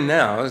regime we're in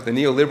now, the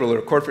neoliberal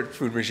or corporate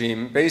food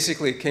regime,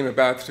 basically came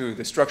about through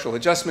the structural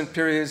adjustment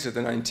periods of the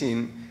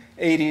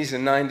 1980s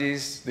and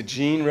 90s, the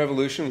gene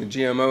revolution with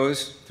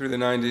GMOs through the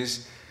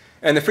 90s,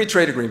 and the free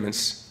trade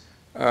agreements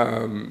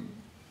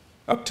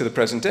up to the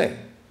present day.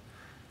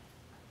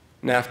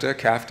 NAFTA,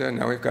 CAFTA,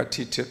 now we've got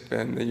TTIP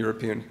and the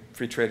European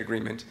Free Trade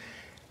Agreement.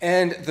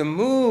 And the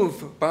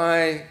move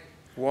by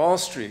Wall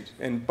Street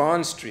and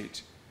Bond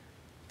Street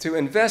to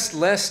invest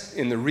less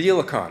in the real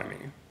economy,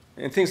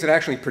 in things that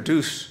actually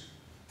produce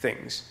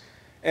things,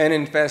 and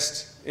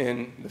invest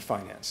in the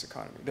finance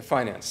economy, the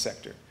finance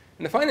sector.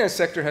 And the finance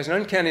sector has an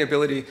uncanny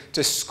ability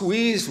to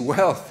squeeze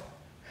wealth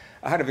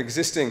out of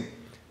existing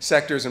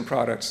sectors and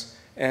products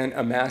and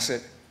amass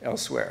it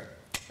elsewhere.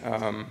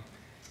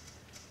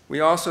 We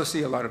also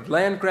see a lot of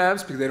land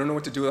grabs because they don't know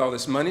what to do with all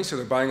this money, so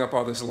they're buying up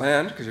all this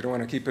land because you don't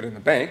want to keep it in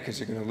the bank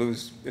because it's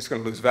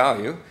going to lose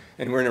value.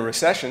 And we're in a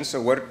recession, so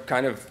what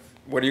are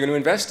you going to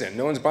invest in?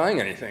 No one's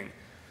buying anything.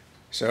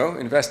 So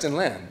invest in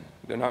land.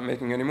 They're not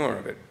making any more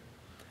of it.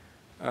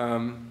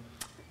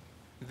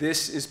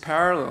 This is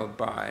paralleled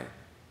by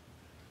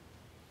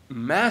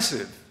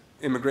massive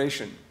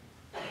immigration.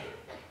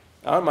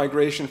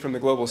 Out-migration from the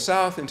global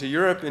South into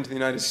Europe, into the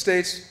United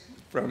States,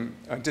 from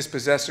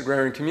dispossessed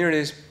agrarian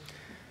communities,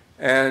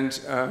 and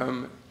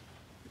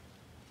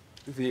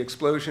the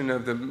explosion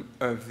of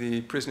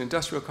the prison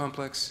industrial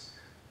complex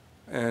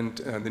and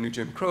the new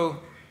Jim Crow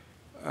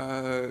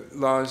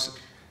laws.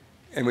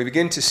 And we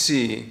begin to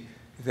see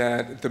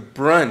that the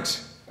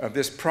brunt of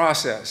this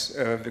process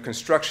of the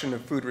construction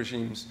of food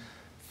regimes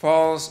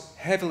falls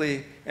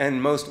heavily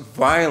and most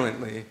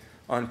violently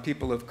on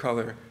people of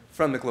color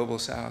from the global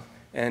South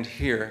and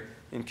here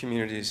in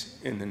communities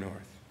in the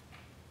North.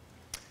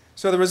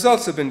 So the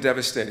results have been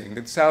devastating.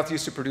 The South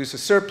used to produce a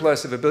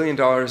surplus of $1 billion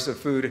of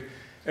food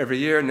every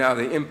year. Now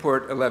they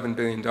import $11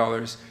 billion.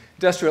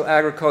 Industrial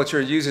agriculture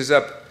uses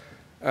up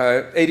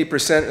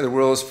 80% of the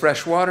world's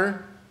fresh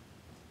water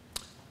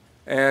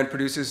and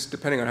produces,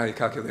 depending on how you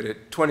calculate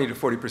it, 20 to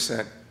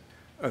 40%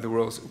 of the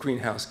world's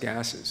greenhouse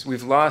gases.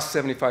 We've lost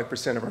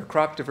 75% of our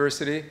crop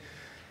diversity.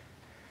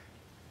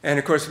 And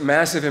of course,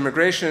 massive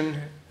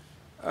immigration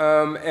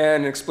and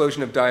an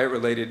explosion of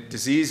diet-related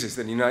diseases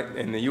that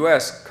in the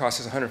US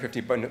costs us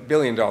 $150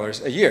 billion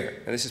a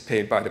year. And this is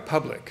paid by the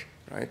public.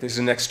 Right? This is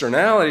an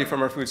externality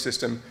from our food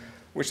system,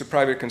 which the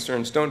private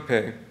concerns don't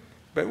pay,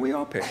 but we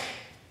all pay.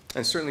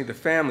 And certainly the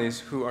families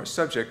who are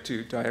subject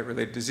to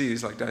diet-related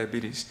disease, like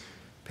diabetes,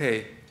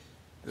 pay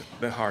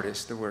the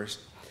hardest, the worst.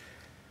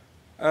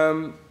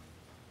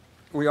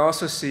 We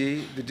also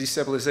see the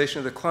destabilization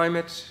of the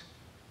climate,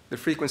 the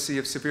frequency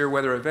of severe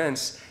weather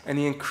events, and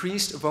the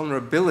increased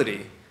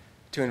vulnerability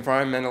to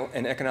environmental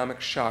and economic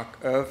shock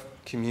of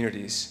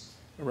communities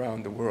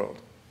around the world.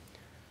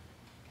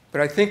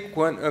 But I think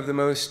one of the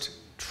most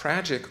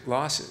tragic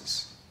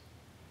losses,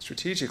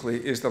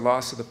 strategically, is the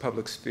loss of the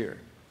public sphere.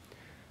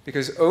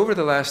 Because over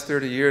the last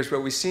 30 years,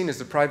 what we've seen is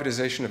the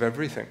privatization of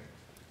everything,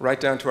 right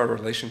down to our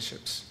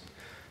relationships.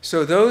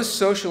 So those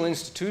social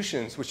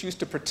institutions which used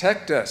to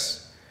protect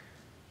us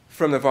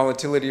from the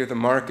volatility of the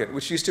market,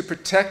 which used to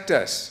protect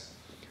us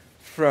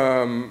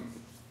from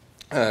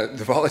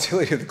the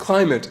volatility of the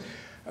climate,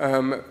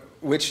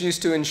 which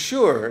used to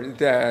ensure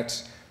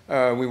that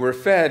we were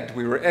fed,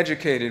 we were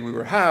educated, we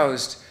were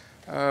housed,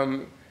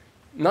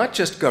 not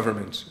just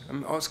government,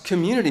 also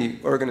community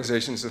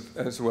organizations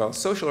as well,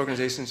 social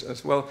organizations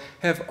as well,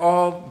 have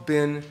all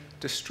been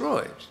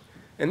destroyed.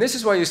 And this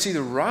is why you see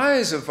the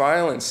rise of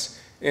violence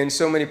in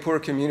so many poor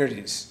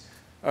communities,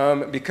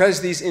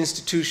 because these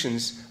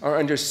institutions are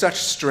under such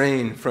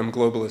strain from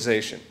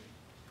globalization,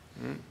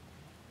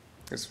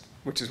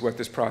 which is what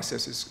this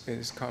process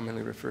is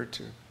commonly referred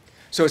to.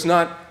 So it's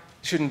not,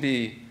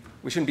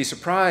 we shouldn't be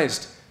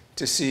surprised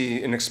to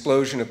see an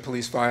explosion of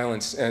police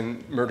violence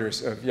and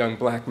murders of young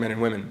black men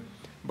and women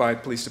by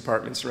police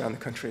departments around the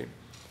country.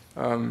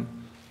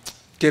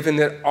 Given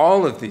that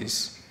all of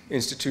these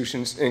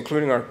institutions,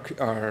 including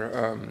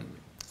our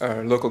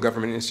local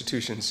government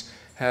institutions,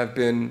 have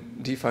been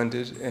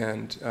defunded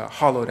and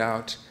hollowed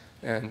out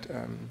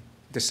and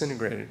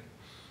disintegrated.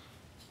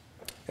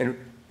 And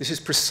this is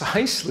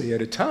precisely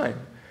at a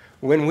time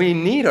when we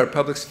need our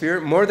public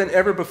sphere more than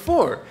ever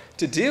before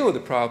to deal with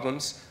the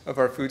problems of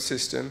our food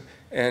system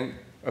and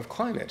of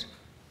climate.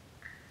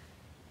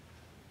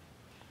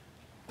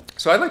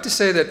 So I'd like to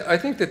say that I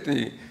think that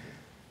the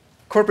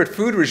corporate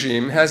food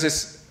regime has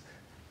its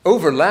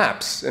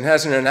overlaps and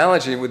has an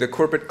analogy with the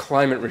corporate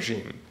climate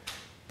regime,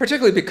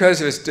 particularly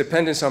because of its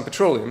dependence on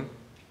petroleum,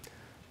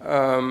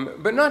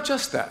 but not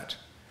just that.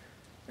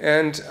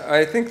 And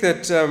I think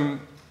that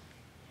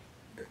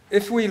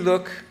if we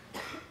look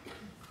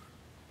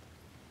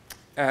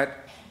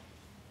at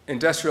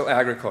industrial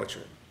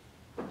agriculture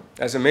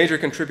as a major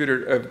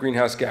contributor of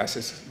greenhouse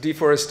gases,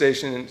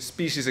 deforestation,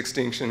 species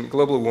extinction,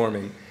 global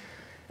warming,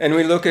 and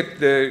we look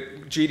at the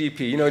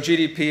GDP, you know,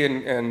 GDP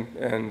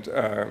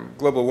and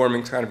global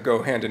warming kind of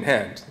go hand in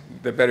hand.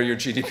 The better your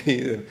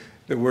GDP,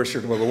 the worse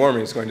your global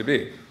warming is going to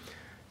be.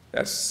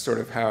 That's sort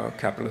of how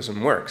capitalism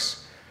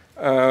works.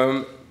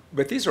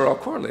 But these are all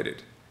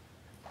correlated.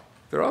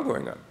 They're all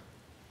going up.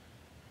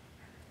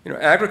 You know,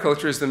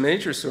 agriculture is the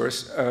major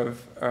source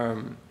of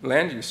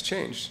land use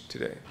change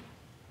today.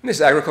 And this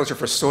is agriculture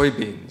for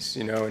soybeans,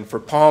 you know, and for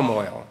palm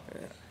oil,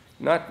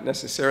 not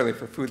necessarily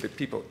for food that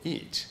people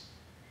eat.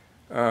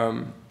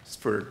 It's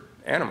for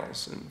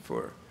animals and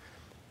for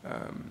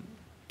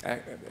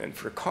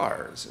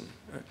cars.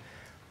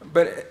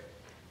 But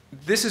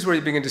this is where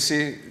you begin to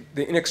see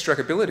the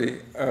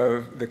inextricability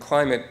of the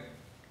climate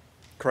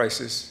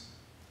crisis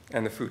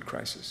and the food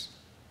crisis.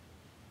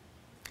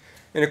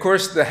 And of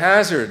course, the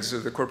hazards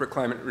of the corporate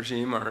climate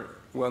regime are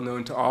well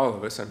known to all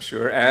of us, I'm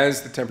sure.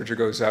 As the temperature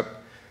goes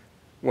up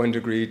 1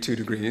 degree, 2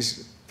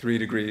 degrees, 3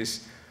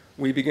 degrees,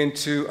 we begin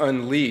to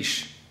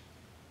unleash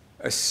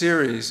a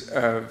series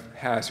of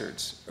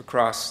hazards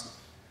across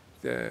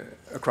the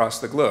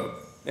globe.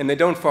 And they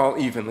don't fall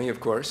evenly, of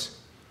course.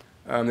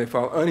 They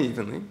fall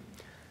unevenly.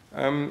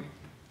 But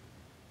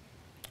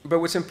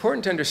what's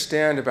important to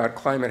understand about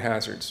climate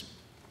hazards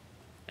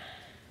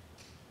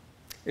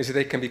is that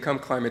they can become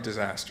climate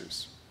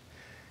disasters.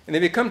 And they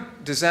become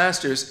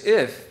disasters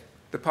if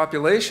the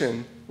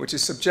population, which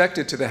is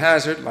subjected to the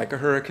hazard, like a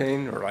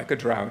hurricane or like a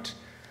drought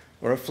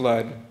or a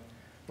flood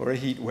or a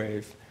heat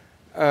wave,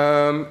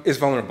 is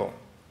vulnerable.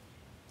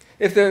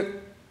 If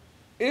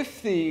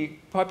the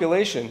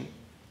population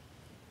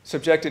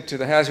subjected to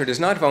the hazard is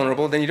not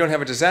vulnerable, then you don't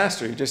have a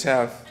disaster. You just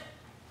have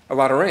a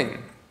lot of rain,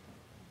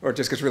 or it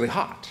just gets really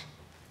hot.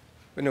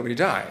 But nobody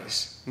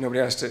dies. Nobody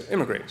has to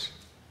immigrate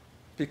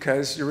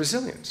because you're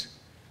resilient.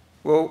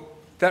 Well,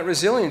 that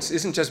resilience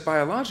isn't just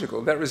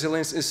biological. That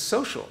resilience is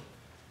social.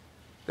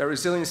 That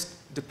resilience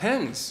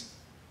depends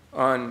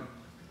on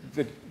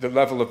the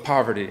level of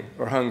poverty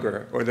or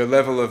hunger or the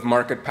level of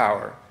market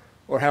power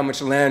or how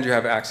much land you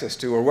have access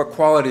to or what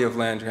quality of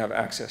land you have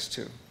access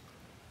to.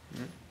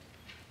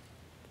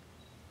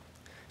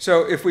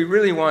 So if we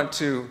really want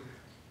to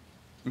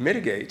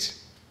mitigate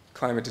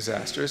climate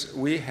disasters,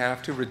 we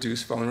have to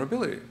reduce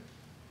vulnerability.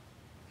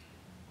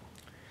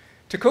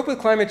 To cope with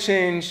climate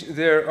change,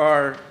 there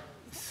are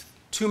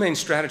two main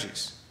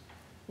strategies.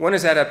 One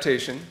is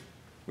adaptation,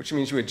 which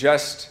means you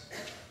adjust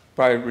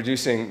by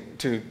reducing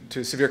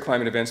to severe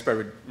climate events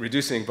by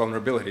reducing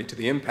vulnerability to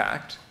the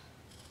impact.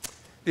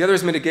 The other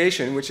is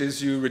mitigation, which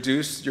is you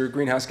reduce your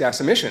greenhouse gas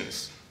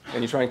emissions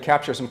and you try and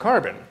capture some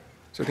carbon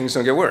so things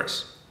don't get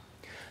worse.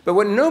 But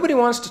what nobody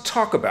wants to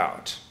talk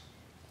about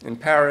in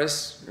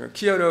Paris, or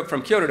Kyoto,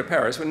 from Kyoto to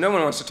Paris, what no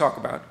one wants to talk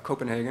about,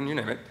 Copenhagen, you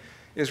name it,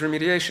 is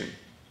remediation,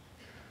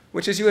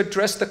 which is you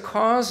address the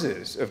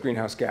causes of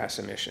greenhouse gas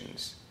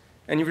emissions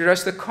and you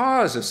address the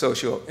cause of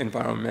social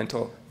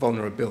environmental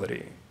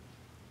vulnerability.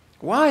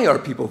 Why are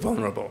people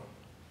vulnerable?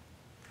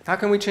 How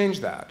can we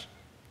change that?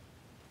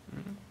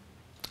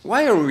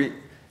 Why are we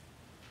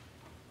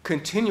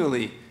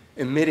continually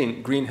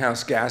emitting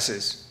greenhouse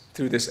gases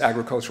through this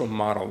agricultural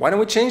model? Why don't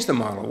we change the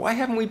model? Why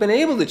haven't we been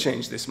able to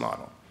change this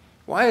model?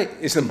 Why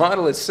is the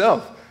model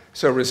itself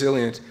so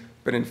resilient,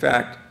 but in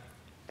fact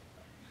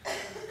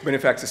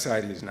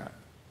society is not?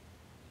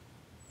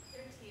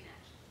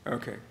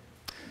 Okay.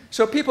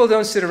 So people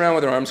don't sit around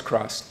with their arms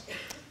crossed.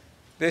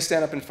 They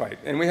stand up and fight.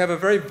 And we have a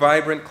very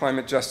vibrant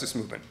climate justice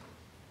movement.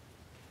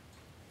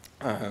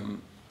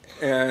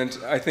 And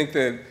I think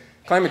the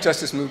climate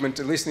justice movement,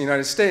 at least in the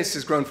United States,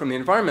 has grown from the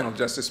environmental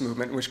justice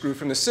movement, which grew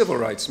from the civil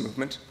rights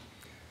movement,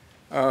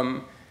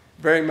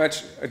 very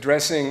much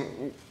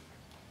addressing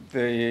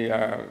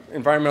the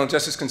environmental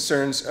justice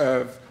concerns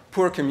of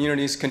poor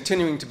communities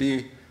continuing to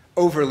be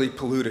overly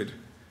polluted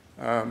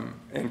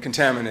and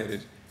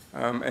contaminated,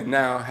 and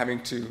now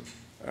having to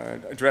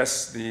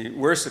address the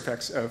worst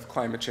effects of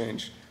climate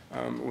change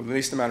with the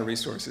least amount of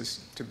resources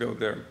to build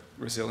their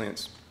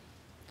resilience.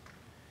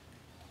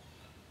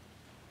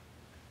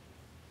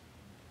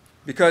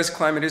 Because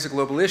climate is a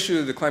global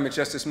issue, the climate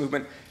justice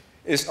movement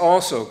is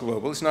also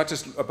global. It's not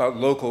just about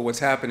local, what's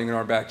happening in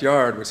our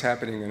backyard, what's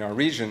happening in our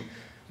region,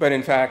 but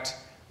in fact,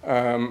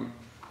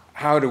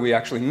 how do we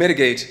actually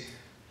mitigate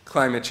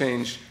climate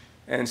change?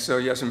 And so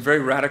you have some very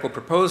radical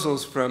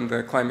proposals from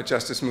the climate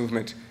justice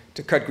movement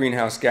to cut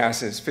greenhouse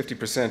gases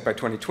 50% by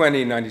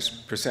 2020,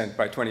 90%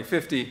 by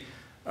 2050,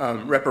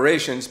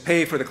 reparations,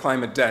 pay for the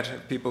climate debt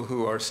of people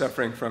who are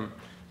suffering from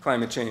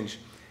climate change,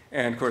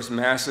 And of course,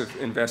 massive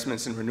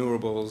investments in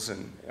renewables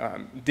and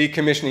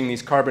decommissioning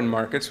these carbon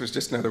markets was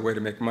just another way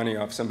to make money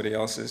off somebody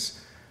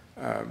else's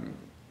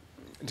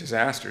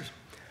disasters.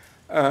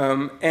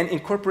 And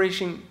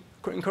incorporating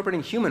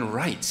human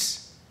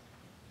rights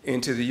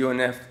into the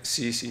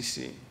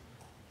UNFCCC,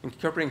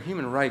 incorporating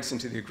human rights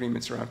into the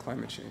agreements around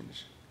climate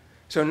change.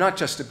 So not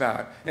just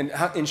about, and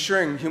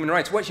ensuring human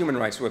rights. What human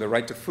rights? Well, the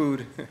right to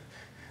food,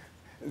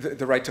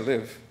 the right to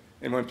live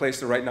in one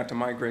place, the right not to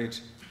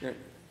migrate,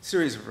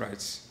 series of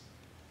rights.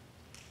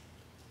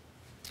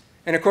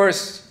 And of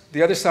course,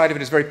 the other side of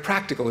it is very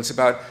practical. It's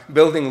about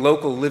building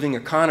local living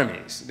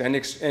economies,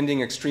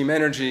 ending extreme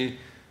energy,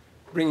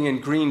 bringing in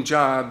green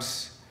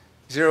jobs,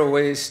 zero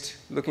waste,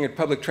 looking at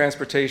public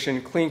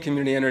transportation, clean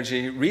community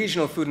energy,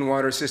 regional food and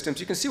water systems.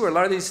 You can see where a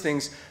lot of these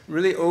things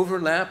really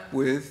overlap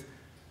with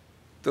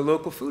the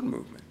local food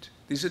movement.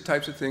 These are the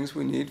types of things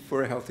we need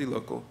for a healthy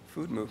local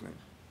food movement.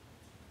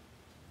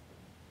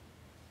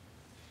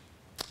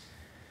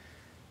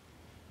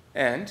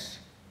 And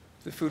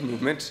the food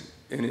movement,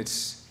 in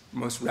its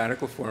most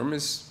radical form,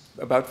 is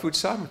about food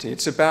sovereignty.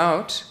 It's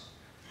about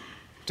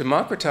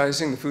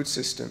democratizing the food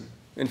system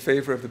in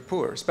favor of the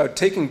poor. It's about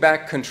taking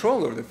back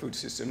control over the food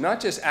system, not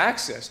just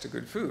access to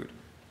good food,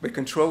 but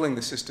controlling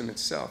the system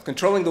itself,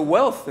 controlling the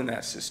wealth in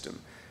that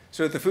system,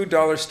 so that the food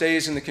dollar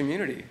stays in the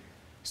community,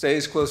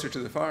 stays closer to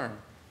the farm,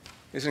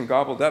 isn't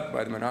gobbled up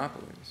by the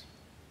monopolies.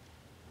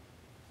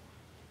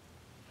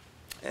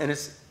 And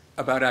it's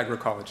about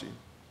agroecology.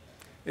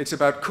 It's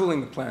about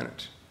cooling the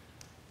planet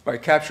by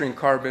capturing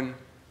carbon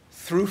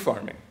through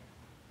farming,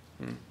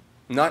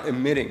 not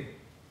emitting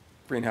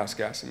greenhouse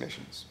gas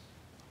emissions,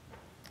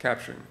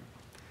 capturing them,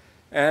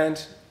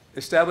 and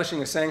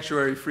establishing a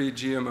sanctuary-free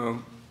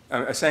GMO,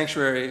 a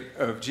sanctuary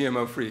of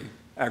GMO-free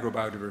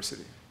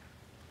agrobiodiversity.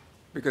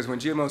 Because when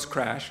GMOs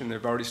crash, and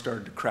they've already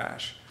started to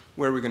crash,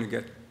 where are we going to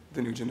get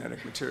the new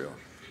genetic material?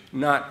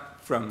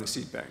 Not from the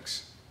seed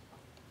banks.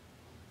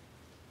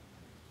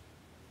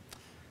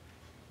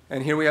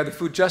 And here we have the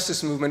food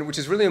justice movement, which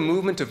is really a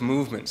movement of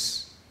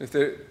movements. If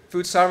the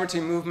food sovereignty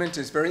movement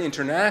is very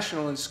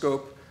international in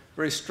scope,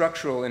 very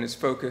structural in its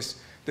focus,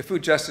 the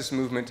food justice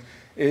movement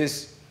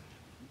is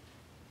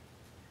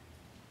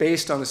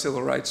based on the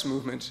civil rights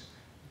movement,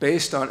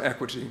 based on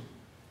equity,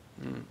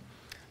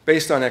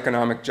 based on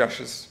economic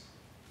justice,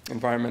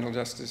 environmental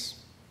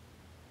justice,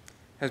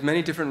 has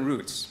many different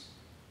roots.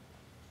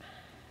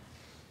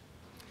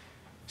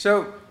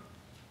 So,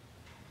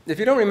 if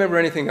you don't remember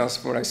anything else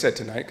from what I said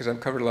tonight, because I've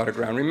covered a lot of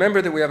ground,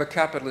 remember that we have a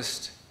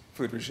capitalist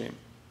food regime.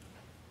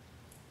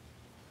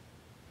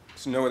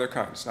 It's no other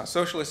kind. It's not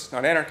socialist, it's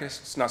not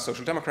anarchist, it's not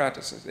social democrat,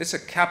 it's a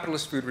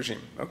capitalist food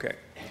regime. Okay.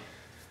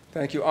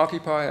 Thank you,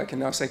 Occupy. I can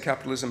now say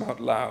capitalism out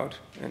loud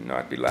and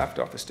not be laughed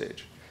off the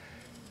stage.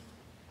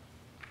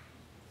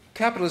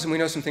 Capitalism, we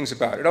know some things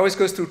about. It always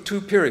goes through two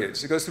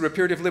periods. It goes through a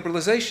period of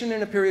liberalization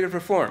and a period of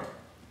reform.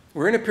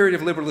 We're in a period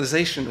of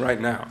liberalization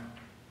right now.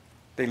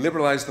 They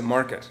liberalize the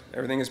market.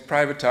 Everything is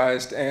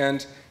privatized,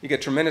 and you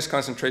get tremendous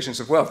concentrations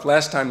of wealth.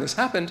 Last time this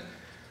happened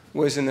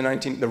was in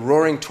the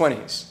roaring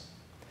 20s.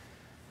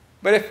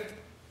 But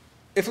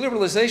if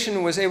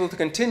liberalization was able to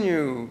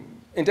continue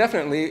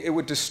indefinitely, it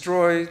would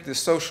destroy the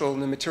social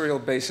and the material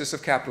basis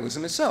of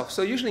capitalism itself.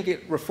 So usually you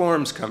get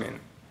reforms come in.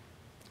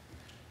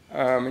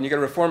 And you get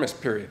a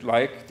reformist period,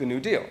 like the New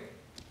Deal.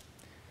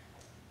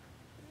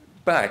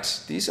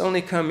 But these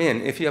only come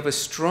in if you have a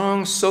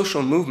strong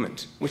social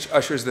movement which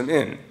ushers them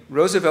in.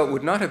 Roosevelt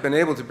would not have been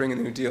able to bring in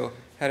the New Deal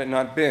had it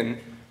not been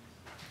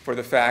for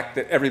the fact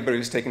that everybody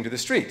was taken to the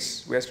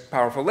streets. We had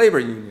powerful labor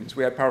unions.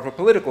 We had powerful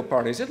political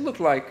parties. It looked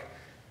like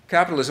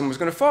capitalism was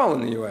going to fall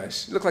in the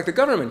US. It looked like the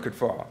government could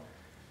fall.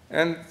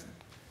 And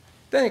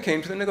then it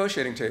came to the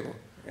negotiating table,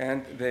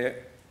 and they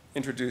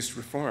introduced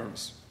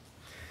reforms.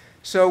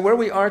 So where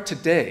we are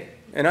today,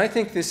 and I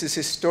think this is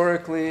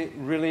historically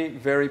really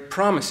very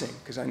promising,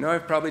 because I know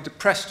I've probably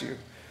depressed you,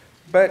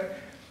 but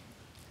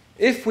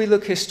if we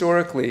look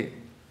historically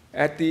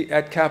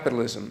at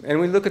capitalism, and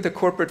we look at the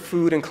corporate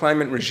food and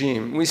climate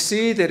regime, we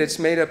see that it's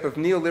made up of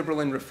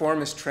neoliberal and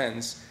reformist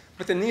trends,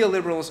 but the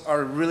neoliberals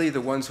are really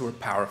the ones who are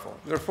powerful.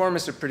 The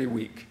reformists are pretty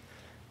weak.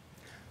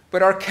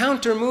 But our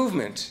counter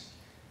movement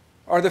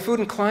are the food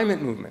and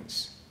climate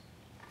movements.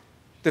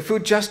 The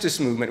food justice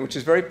movement, which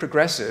is very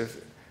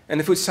progressive, and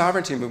the food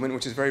sovereignty movement,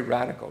 which is very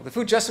radical. The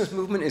food justice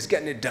movement is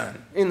getting it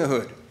done in the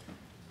hood,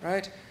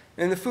 right?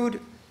 And the food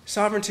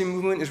sovereignty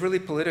movement is really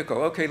political.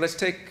 Okay, let's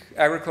take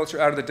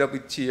agriculture out of the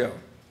WTO.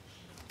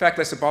 In fact,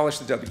 let's abolish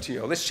the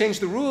WTO. Let's change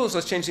the rules,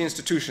 let's change the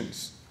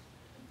institutions.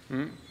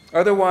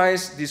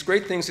 Otherwise, these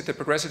great things that the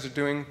progressives are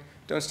doing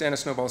don't stand a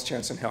snowball's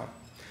chance in hell.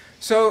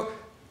 So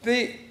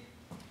the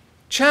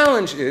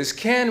challenge is,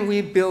 can we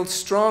build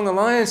strong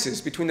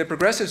alliances between the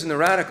progressives and the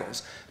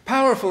radicals,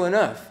 powerful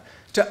enough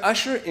to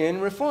usher in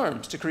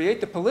reforms, to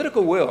create the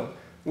political will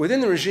within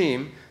the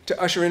regime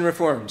to usher in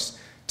reforms,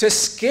 to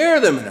scare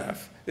them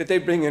enough that they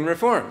bring in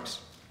reforms,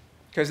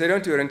 because they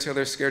don't do it until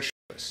they're scared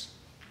shitless.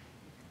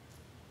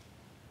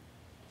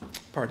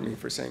 Pardon me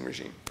for saying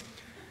regime.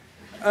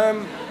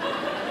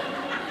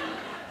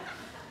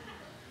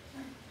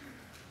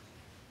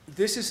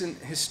 this is an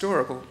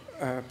historical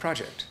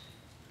project.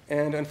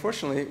 And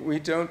unfortunately, we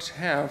don't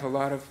have a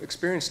lot of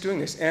experience doing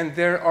this. And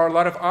there are a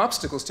lot of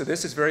obstacles to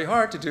this. It's very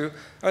hard to do.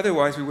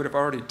 Otherwise, we would have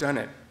already done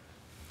it.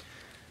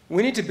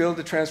 We need to build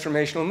a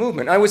transformational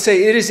movement. I would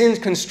say it is in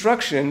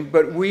construction,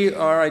 but we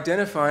are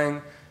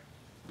identifying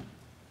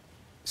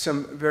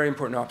some very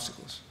important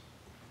obstacles.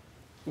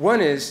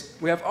 One is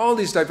we have all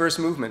these diverse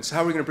movements.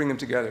 How are we going to bring them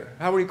together?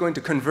 How are we going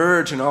to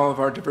converge in all of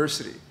our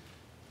diversity?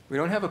 We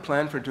don't have a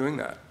plan for doing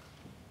that.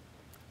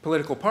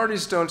 Political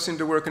parties don't seem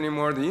to work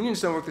anymore. The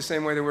unions don't work the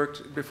same way they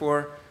worked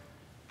before.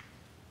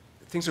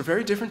 Things are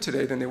very different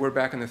today than they were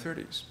back in the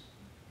 30s.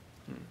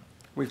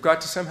 We've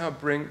got to somehow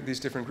bring these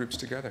different groups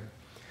together.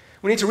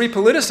 We need to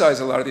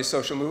repoliticize a lot of these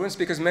social movements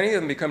because many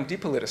of them become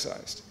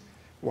depoliticized.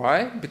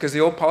 Why? Because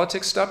the old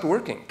politics stopped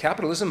working.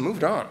 Capitalism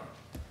moved on.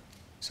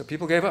 So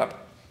people gave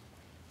up.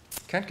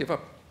 Can't give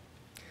up.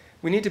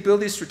 We need to build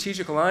these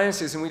strategic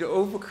alliances, and we need to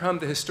overcome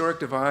the historic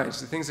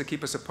divides, the things that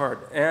keep us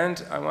apart.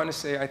 And I want to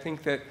say, I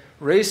think that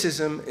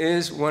racism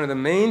is one of the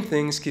main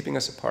things keeping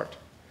us apart.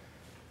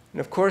 And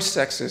of course,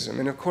 sexism,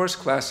 and of course,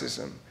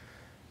 classism.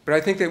 But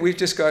I think that we've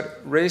just got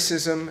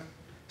racism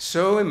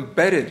so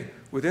embedded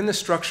within the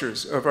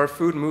structures of our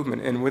food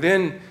movement and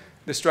within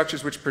the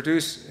structures which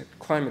produce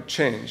climate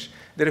change,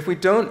 that if we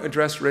don't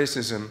address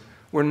racism,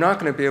 we're not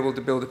going to be able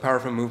to build a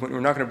powerful movement. We're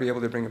not going to be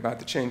able to bring about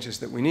the changes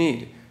that we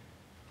need.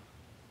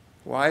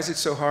 Why is it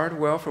so hard?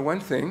 Well, for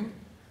one thing,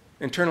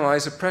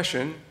 internalized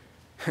oppression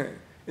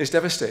is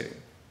devastating.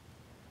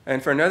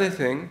 And for another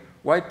thing,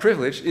 white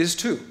privilege is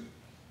too.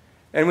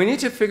 And we need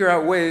to figure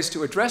out ways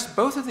to address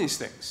both of these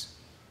things.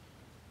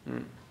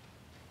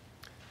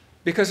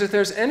 Because if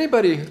there's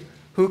anybody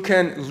who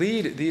can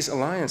lead these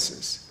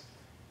alliances,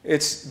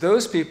 it's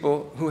those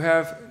people who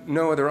have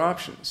no other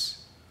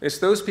options. It's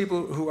those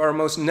people who are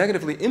most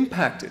negatively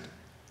impacted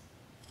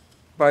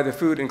by the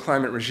food and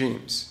climate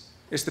regimes.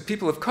 It's the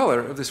people of color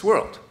of this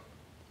world.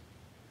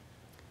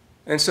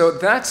 And so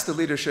that's the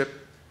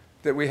leadership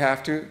that we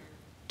have to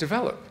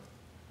develop.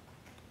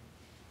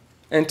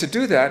 And to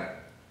do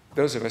that,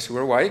 those of us who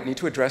are white need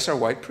to address our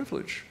white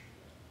privilege.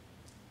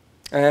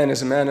 And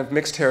as a man of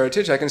mixed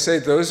heritage, I can say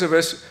those of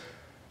us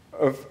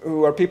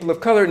who are people of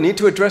color need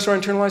to address our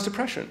internalized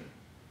oppression.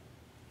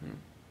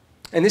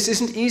 And this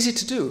isn't easy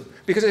to do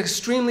because it's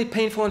extremely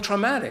painful and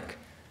traumatic.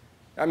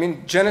 I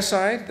mean,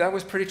 genocide, that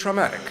was pretty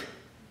traumatic.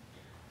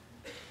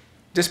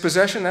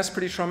 Dispossession, that's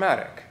pretty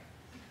traumatic.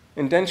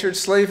 Indentured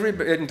slavery,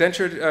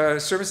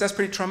 indentured service, that's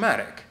pretty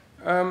traumatic.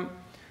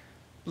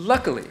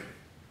 Luckily,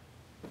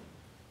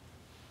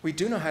 we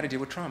do know how to deal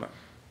with trauma.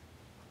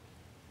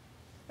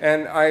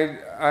 And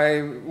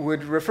I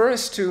would refer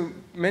us to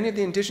many of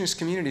the indigenous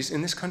communities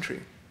in this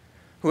country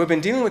who have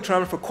been dealing with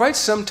trauma for quite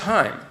some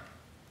time,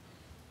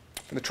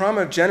 for the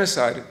trauma of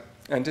genocide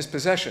and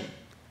dispossession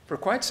for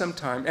quite some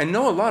time, and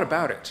know a lot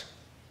about it.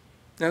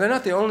 Now, they're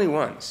not the only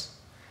ones.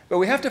 But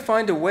we have to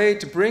find a way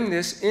to bring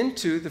this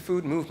into the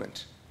food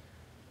movement.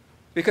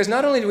 Because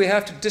not only do we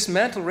have to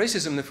dismantle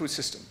racism in the food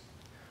system,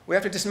 we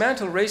have to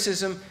dismantle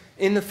racism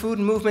in the food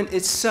movement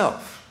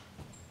itself.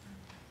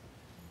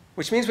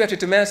 Which means we have to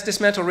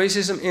dismantle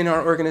racism in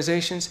our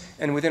organizations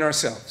and within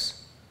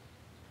ourselves.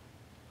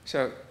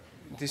 So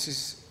this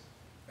is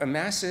a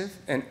massive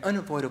and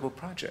unavoidable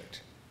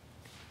project.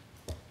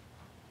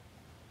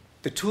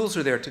 The tools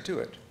are there to do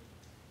it.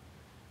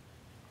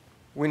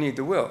 We need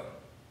the will.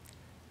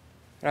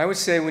 And I would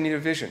say we need a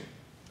vision.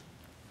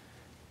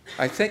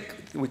 I think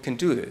we can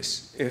do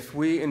this if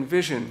we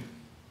envision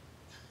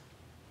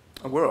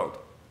a world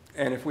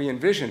and if we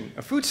envision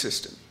a food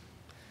system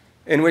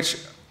in which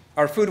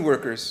our food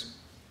workers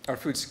are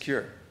food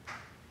secure,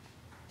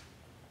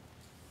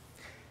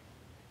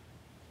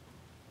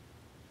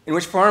 in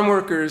which farm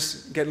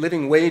workers get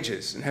living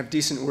wages and have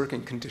decent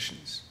working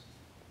conditions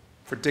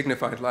for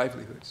dignified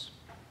livelihoods.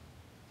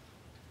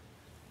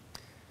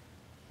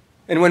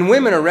 And when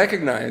women are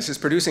recognized as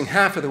producing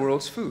half of the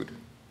world's food,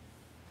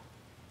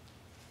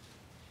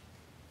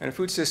 and a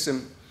food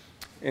system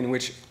in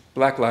which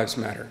Black lives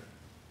matter.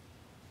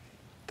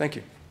 Thank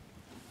you.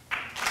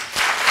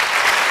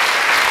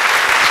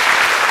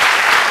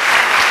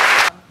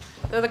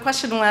 So the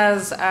question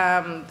was,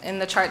 in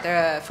the chart,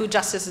 the food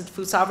justice and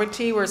food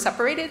sovereignty were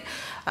separated.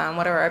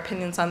 What are our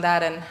opinions on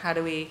that, and how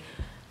do we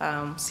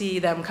see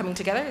them coming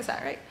together? Is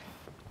that right?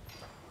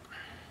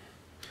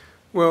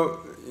 Well,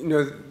 you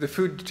know, the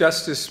food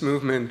justice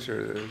movement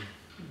or the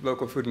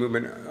local food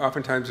movement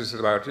oftentimes is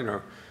about, you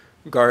know,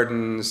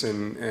 gardens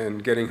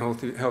and getting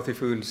healthy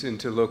foods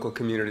into local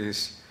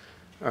communities,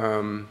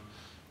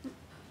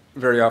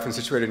 very often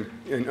situated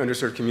in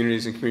underserved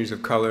communities and communities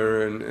of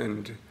color,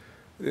 and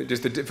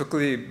just the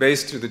difficulty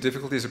based through the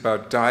difficulties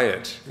about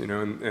diet, you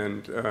know,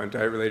 and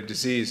diet-related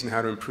disease and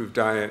how to improve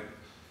diet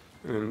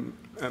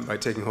by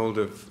taking hold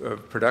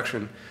of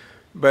production.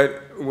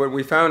 But what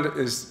we found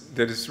is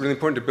that it's really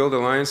important to build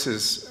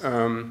alliances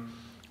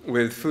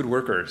with food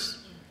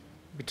workers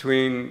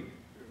between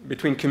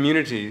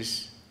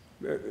communities,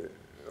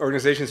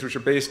 organizations which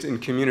are based in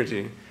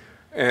community,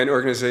 and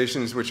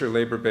organizations which are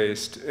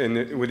labor-based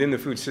within the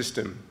food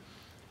system.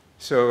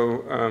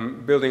 So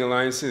building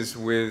alliances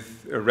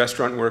with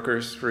restaurant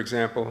workers, for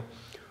example,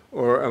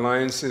 or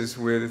alliances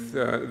with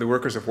the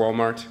workers of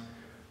Walmart,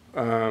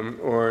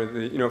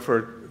 or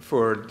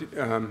for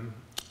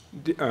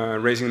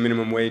raising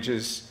minimum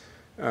wages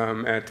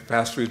at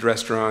fast food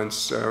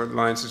restaurants,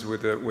 alliances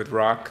with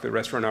ROC, the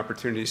Restaurant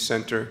Opportunities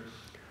Center.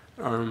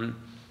 I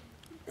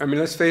mean,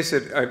 let's face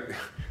it,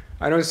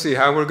 I don't see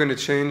how we're going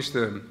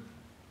to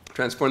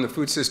transform the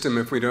food system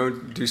if we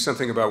don't do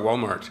something about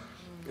Walmart.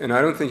 And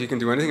I don't think you can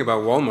do anything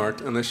about Walmart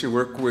unless you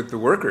work with the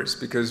workers,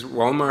 because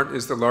Walmart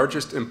is the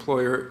largest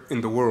employer in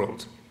the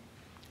world.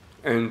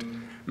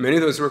 And many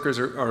of those workers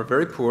are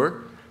very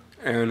poor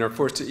and are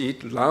forced to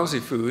eat lousy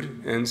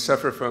food and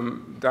suffer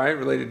from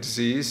diet-related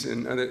disease,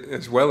 and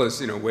as well as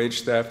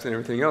wage theft and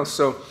everything else.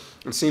 So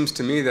it seems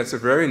to me that's a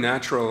very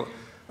natural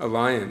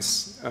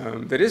alliance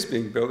that is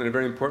being built, and a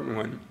very important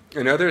one.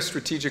 Another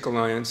strategic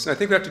alliance, and I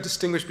think we have to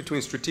distinguish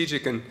between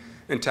strategic and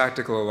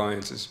tactical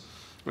alliances.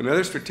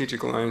 Another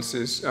strategic alliance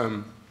is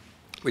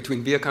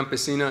between Via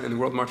Campesina and the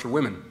World March of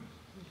Women.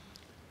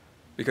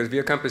 Because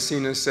Via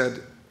Campesina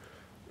said,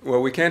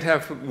 well, we can't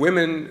have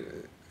women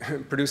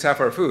produce half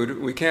our food.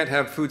 We can't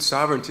have food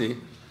sovereignty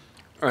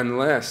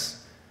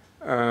unless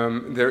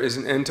there is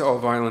an end to all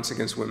violence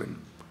against women.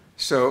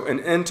 So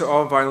an end to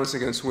all violence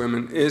against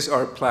women is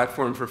our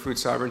platform for food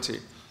sovereignty.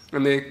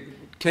 And they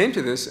came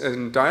to this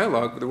in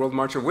dialogue with the World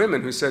March of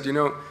Women, who said,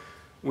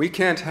 we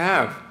can't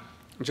have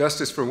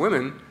justice for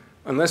women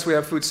unless we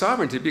have food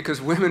sovereignty,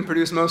 because women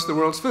produce most of the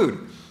world's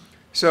food.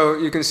 So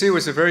you can see it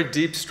was a very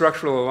deep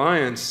structural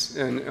alliance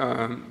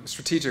and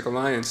strategic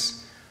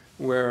alliance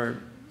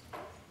where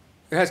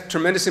it has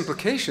tremendous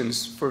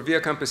implications for Via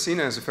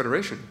Campesina as a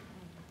federation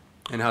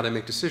and how they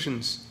make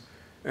decisions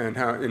and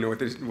how,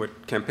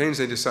 what campaigns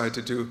they decide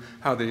to do,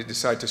 how they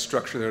decide to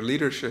structure their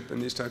leadership and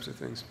these types of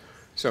things.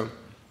 So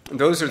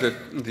those are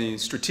the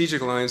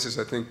strategic alliances,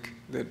 I think,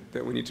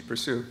 that we need to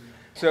pursue.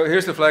 So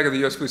here's the flag of the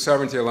U.S. Food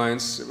Sovereignty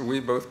Alliance. We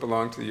both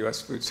belong to the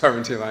U.S. Food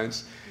Sovereignty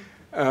Alliance.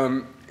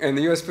 And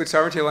the U.S. Food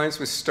Sovereignty Alliance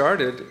was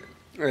started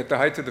at the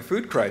height of the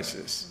food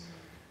crisis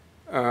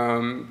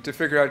to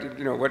figure out,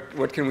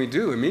 what can we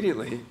do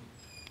immediately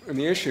on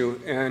the issue.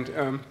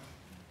 And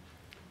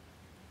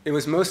it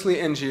was mostly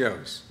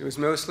NGOs. It was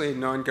mostly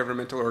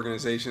non-governmental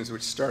organizations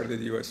which started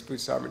the U.S.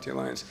 Food Sovereignty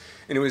Alliance.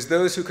 And it was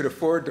those who could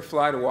afford to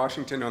fly to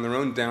Washington on their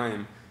own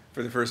dime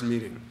for the first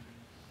meeting.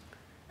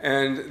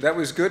 And that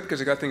was good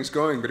because it got things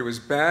going, but it was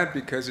bad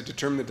because it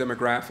determined the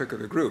demographic of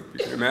the group. You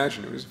can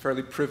imagine, it was a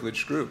fairly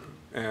privileged group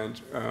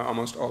and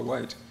almost all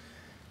white.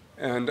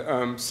 And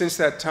since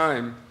that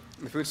time,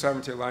 the Food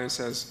Sovereignty Alliance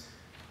has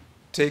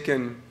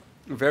taken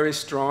very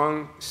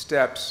strong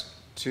steps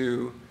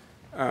to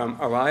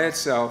ally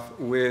itself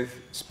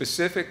with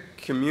specific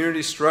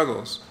community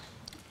struggles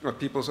of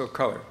peoples of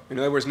color. In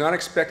other words, not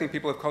expecting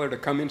people of color to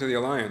come into the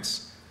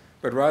alliance,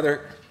 but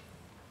rather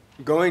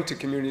going to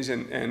communities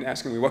and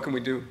asking, what can we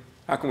do?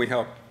 How can we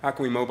help? How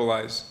can we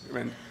mobilize?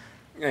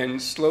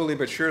 And slowly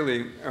but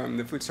surely,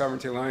 the Food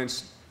Sovereignty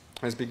Alliance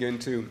has begun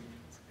to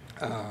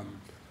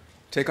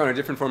take on a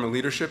different form of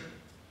leadership.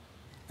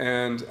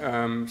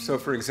 And so,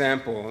 for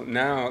example,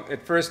 now,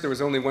 at first there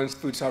was only one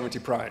Food Sovereignty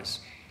Prize.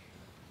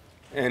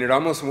 And it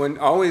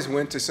always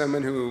went to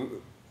someone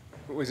who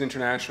was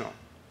international.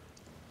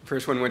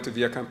 First one went to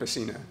Via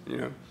Campesina,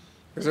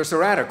 because they're so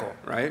radical,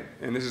 right?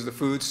 And this is the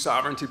Food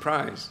Sovereignty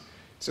Prize.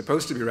 It's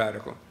supposed to be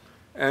radical.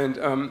 And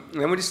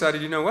then we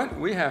decided,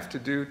 we have to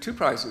do two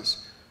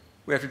prizes.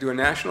 We have to do a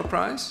national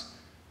prize,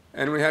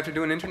 and we have to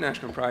do an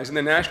international prize. And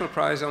the national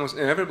prize almost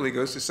inevitably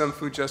goes to some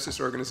food justice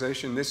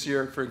organization. This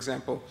year, for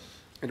example,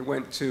 it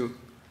went to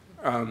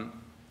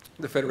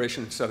the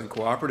Federation of Southern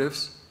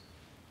Cooperatives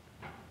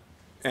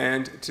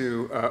and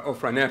to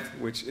OFRANEF,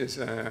 which is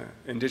an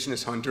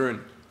indigenous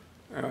Honduran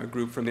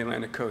group from the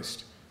Atlantic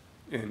coast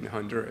in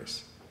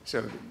Honduras.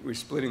 So we're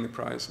splitting the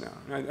prize now.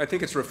 And I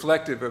think it's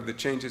reflective of the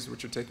changes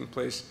which are taking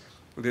place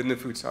within the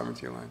Food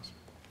Sovereignty Alliance.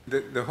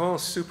 The whole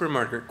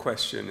supermarket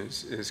question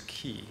is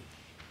key.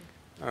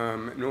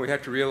 And what we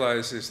have to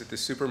realize is that the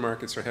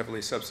supermarkets are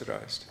heavily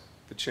subsidized,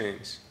 the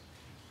chains.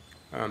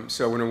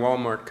 So when a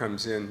Walmart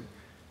comes in,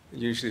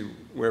 usually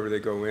wherever they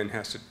go in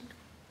has to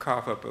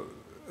cough up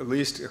at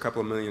least a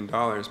couple of $1 million,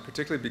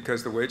 particularly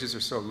because the wages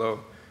are so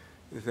low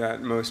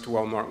that most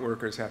Walmart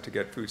workers have to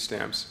get food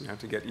stamps, have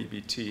to get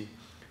EBT.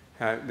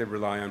 They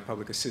rely on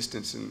public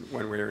assistance in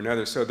one way or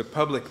another. So the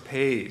public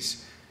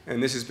pays,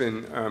 and this has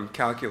been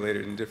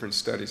calculated in different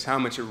studies, how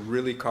much it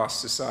really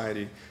costs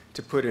society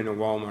to put in a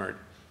Walmart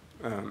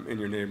in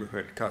your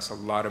neighborhood. It costs a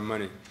lot of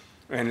money.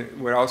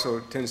 And what also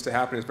tends to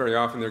happen is very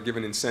often they're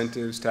given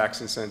incentives, tax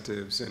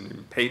incentives,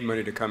 and paid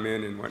money to come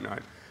in and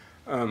whatnot.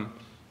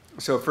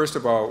 So first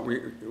of all,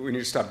 we need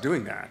to stop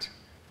doing that.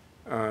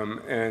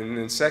 And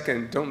then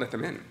second, don't let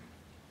them in.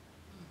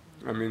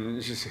 I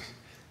mean, just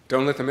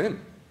don't let them in.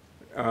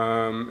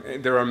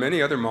 There are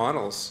many other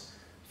models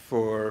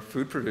for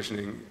food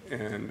provisioning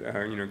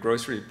and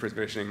grocery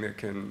provisioning that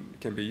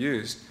can be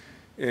used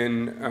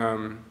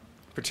in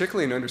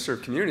particularly in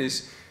underserved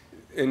communities.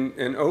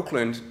 In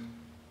Oakland,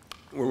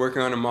 we're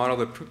working on a model,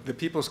 the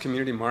People's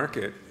Community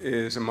Market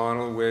is a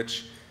model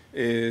which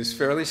is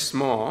fairly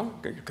small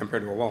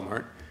compared to a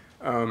Walmart,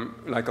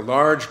 like a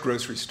large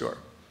grocery store.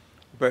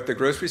 But the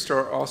grocery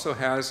store also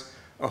has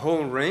a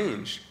whole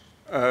range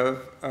of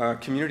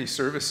community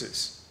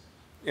services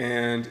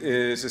and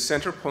is a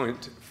center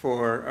point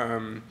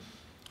for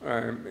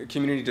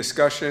community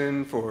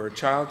discussion, for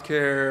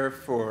childcare,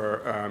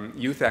 for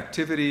youth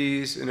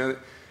activities.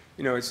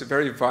 It's a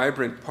very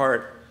vibrant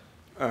part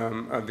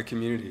of the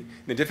community.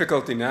 The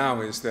difficulty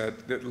now is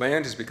that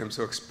land has become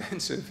so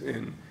expensive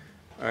in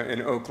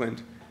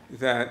Oakland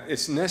that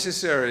it's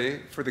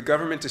necessary for the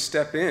government to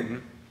step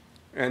in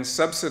and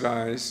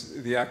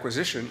subsidize the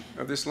acquisition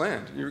of this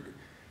land.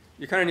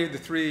 You kind of need the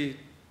three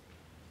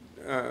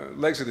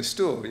legs of the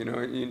stool.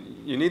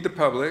 You need the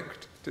public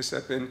to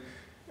step in,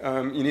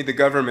 you need the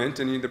government,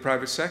 and you need the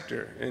private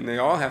sector, and they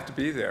all have to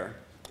be there.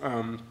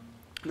 And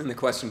the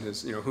question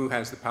is, who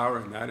has the power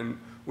in that? And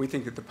we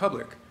think that the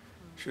public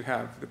should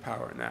have the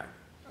power in that.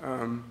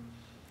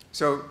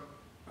 So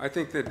I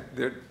think that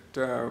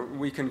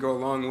we can go a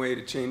long way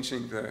to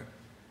changing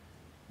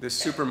the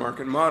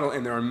supermarket model,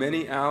 and there are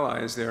many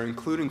allies there,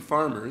 including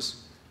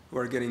farmers, who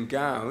are getting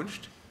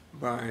gouged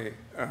by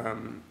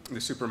the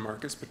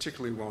supermarkets,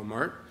 particularly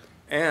Walmart,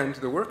 and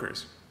the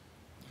workers.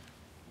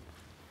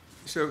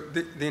 So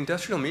the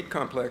industrial meat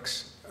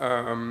complex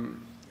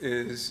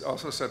is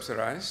also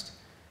subsidized.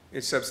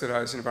 It's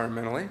subsidized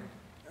environmentally,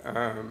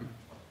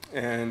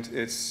 and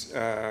it's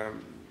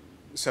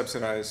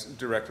subsidized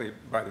directly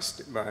by the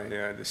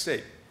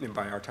state and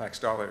by our tax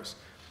dollars.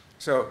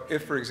 So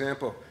if, for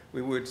example,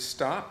 we would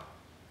stop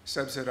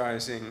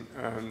subsidizing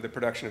the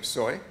production of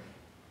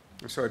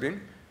soybean,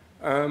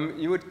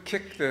 you would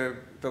kick the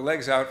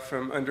legs out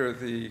from under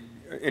the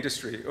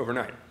industry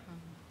overnight.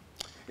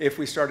 If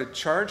we started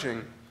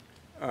charging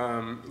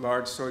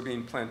large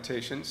soybean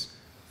plantations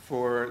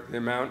for the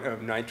amount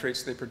of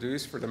nitrates they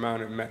produce, for the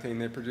amount of methane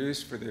they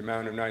produce, for the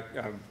amount of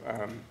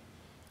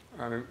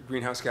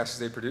greenhouse gases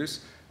they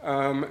produce,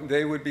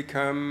 they would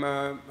become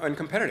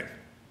uncompetitive.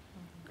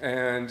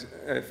 And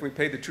if we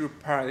paid the true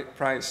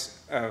price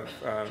of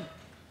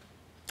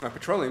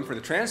petroleum for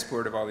the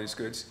transport of all these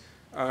goods,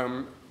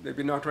 they'd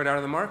be knocked right out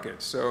of the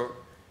market. So,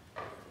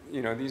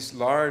 these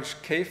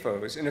large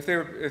CAFOs, and if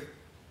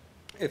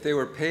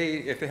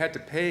they had to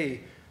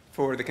pay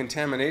for the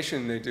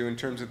contamination they do in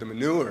terms of the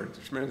manure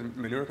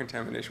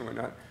contamination and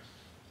whatnot,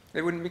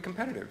 they wouldn't be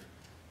competitive.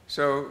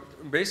 So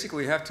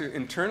basically, you have to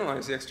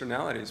internalize the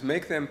externalities,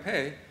 make them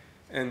pay,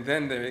 and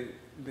then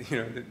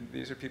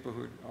these are people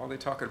who all they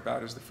talk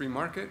about is the free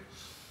market.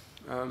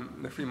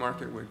 The free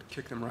market would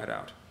kick them right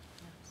out.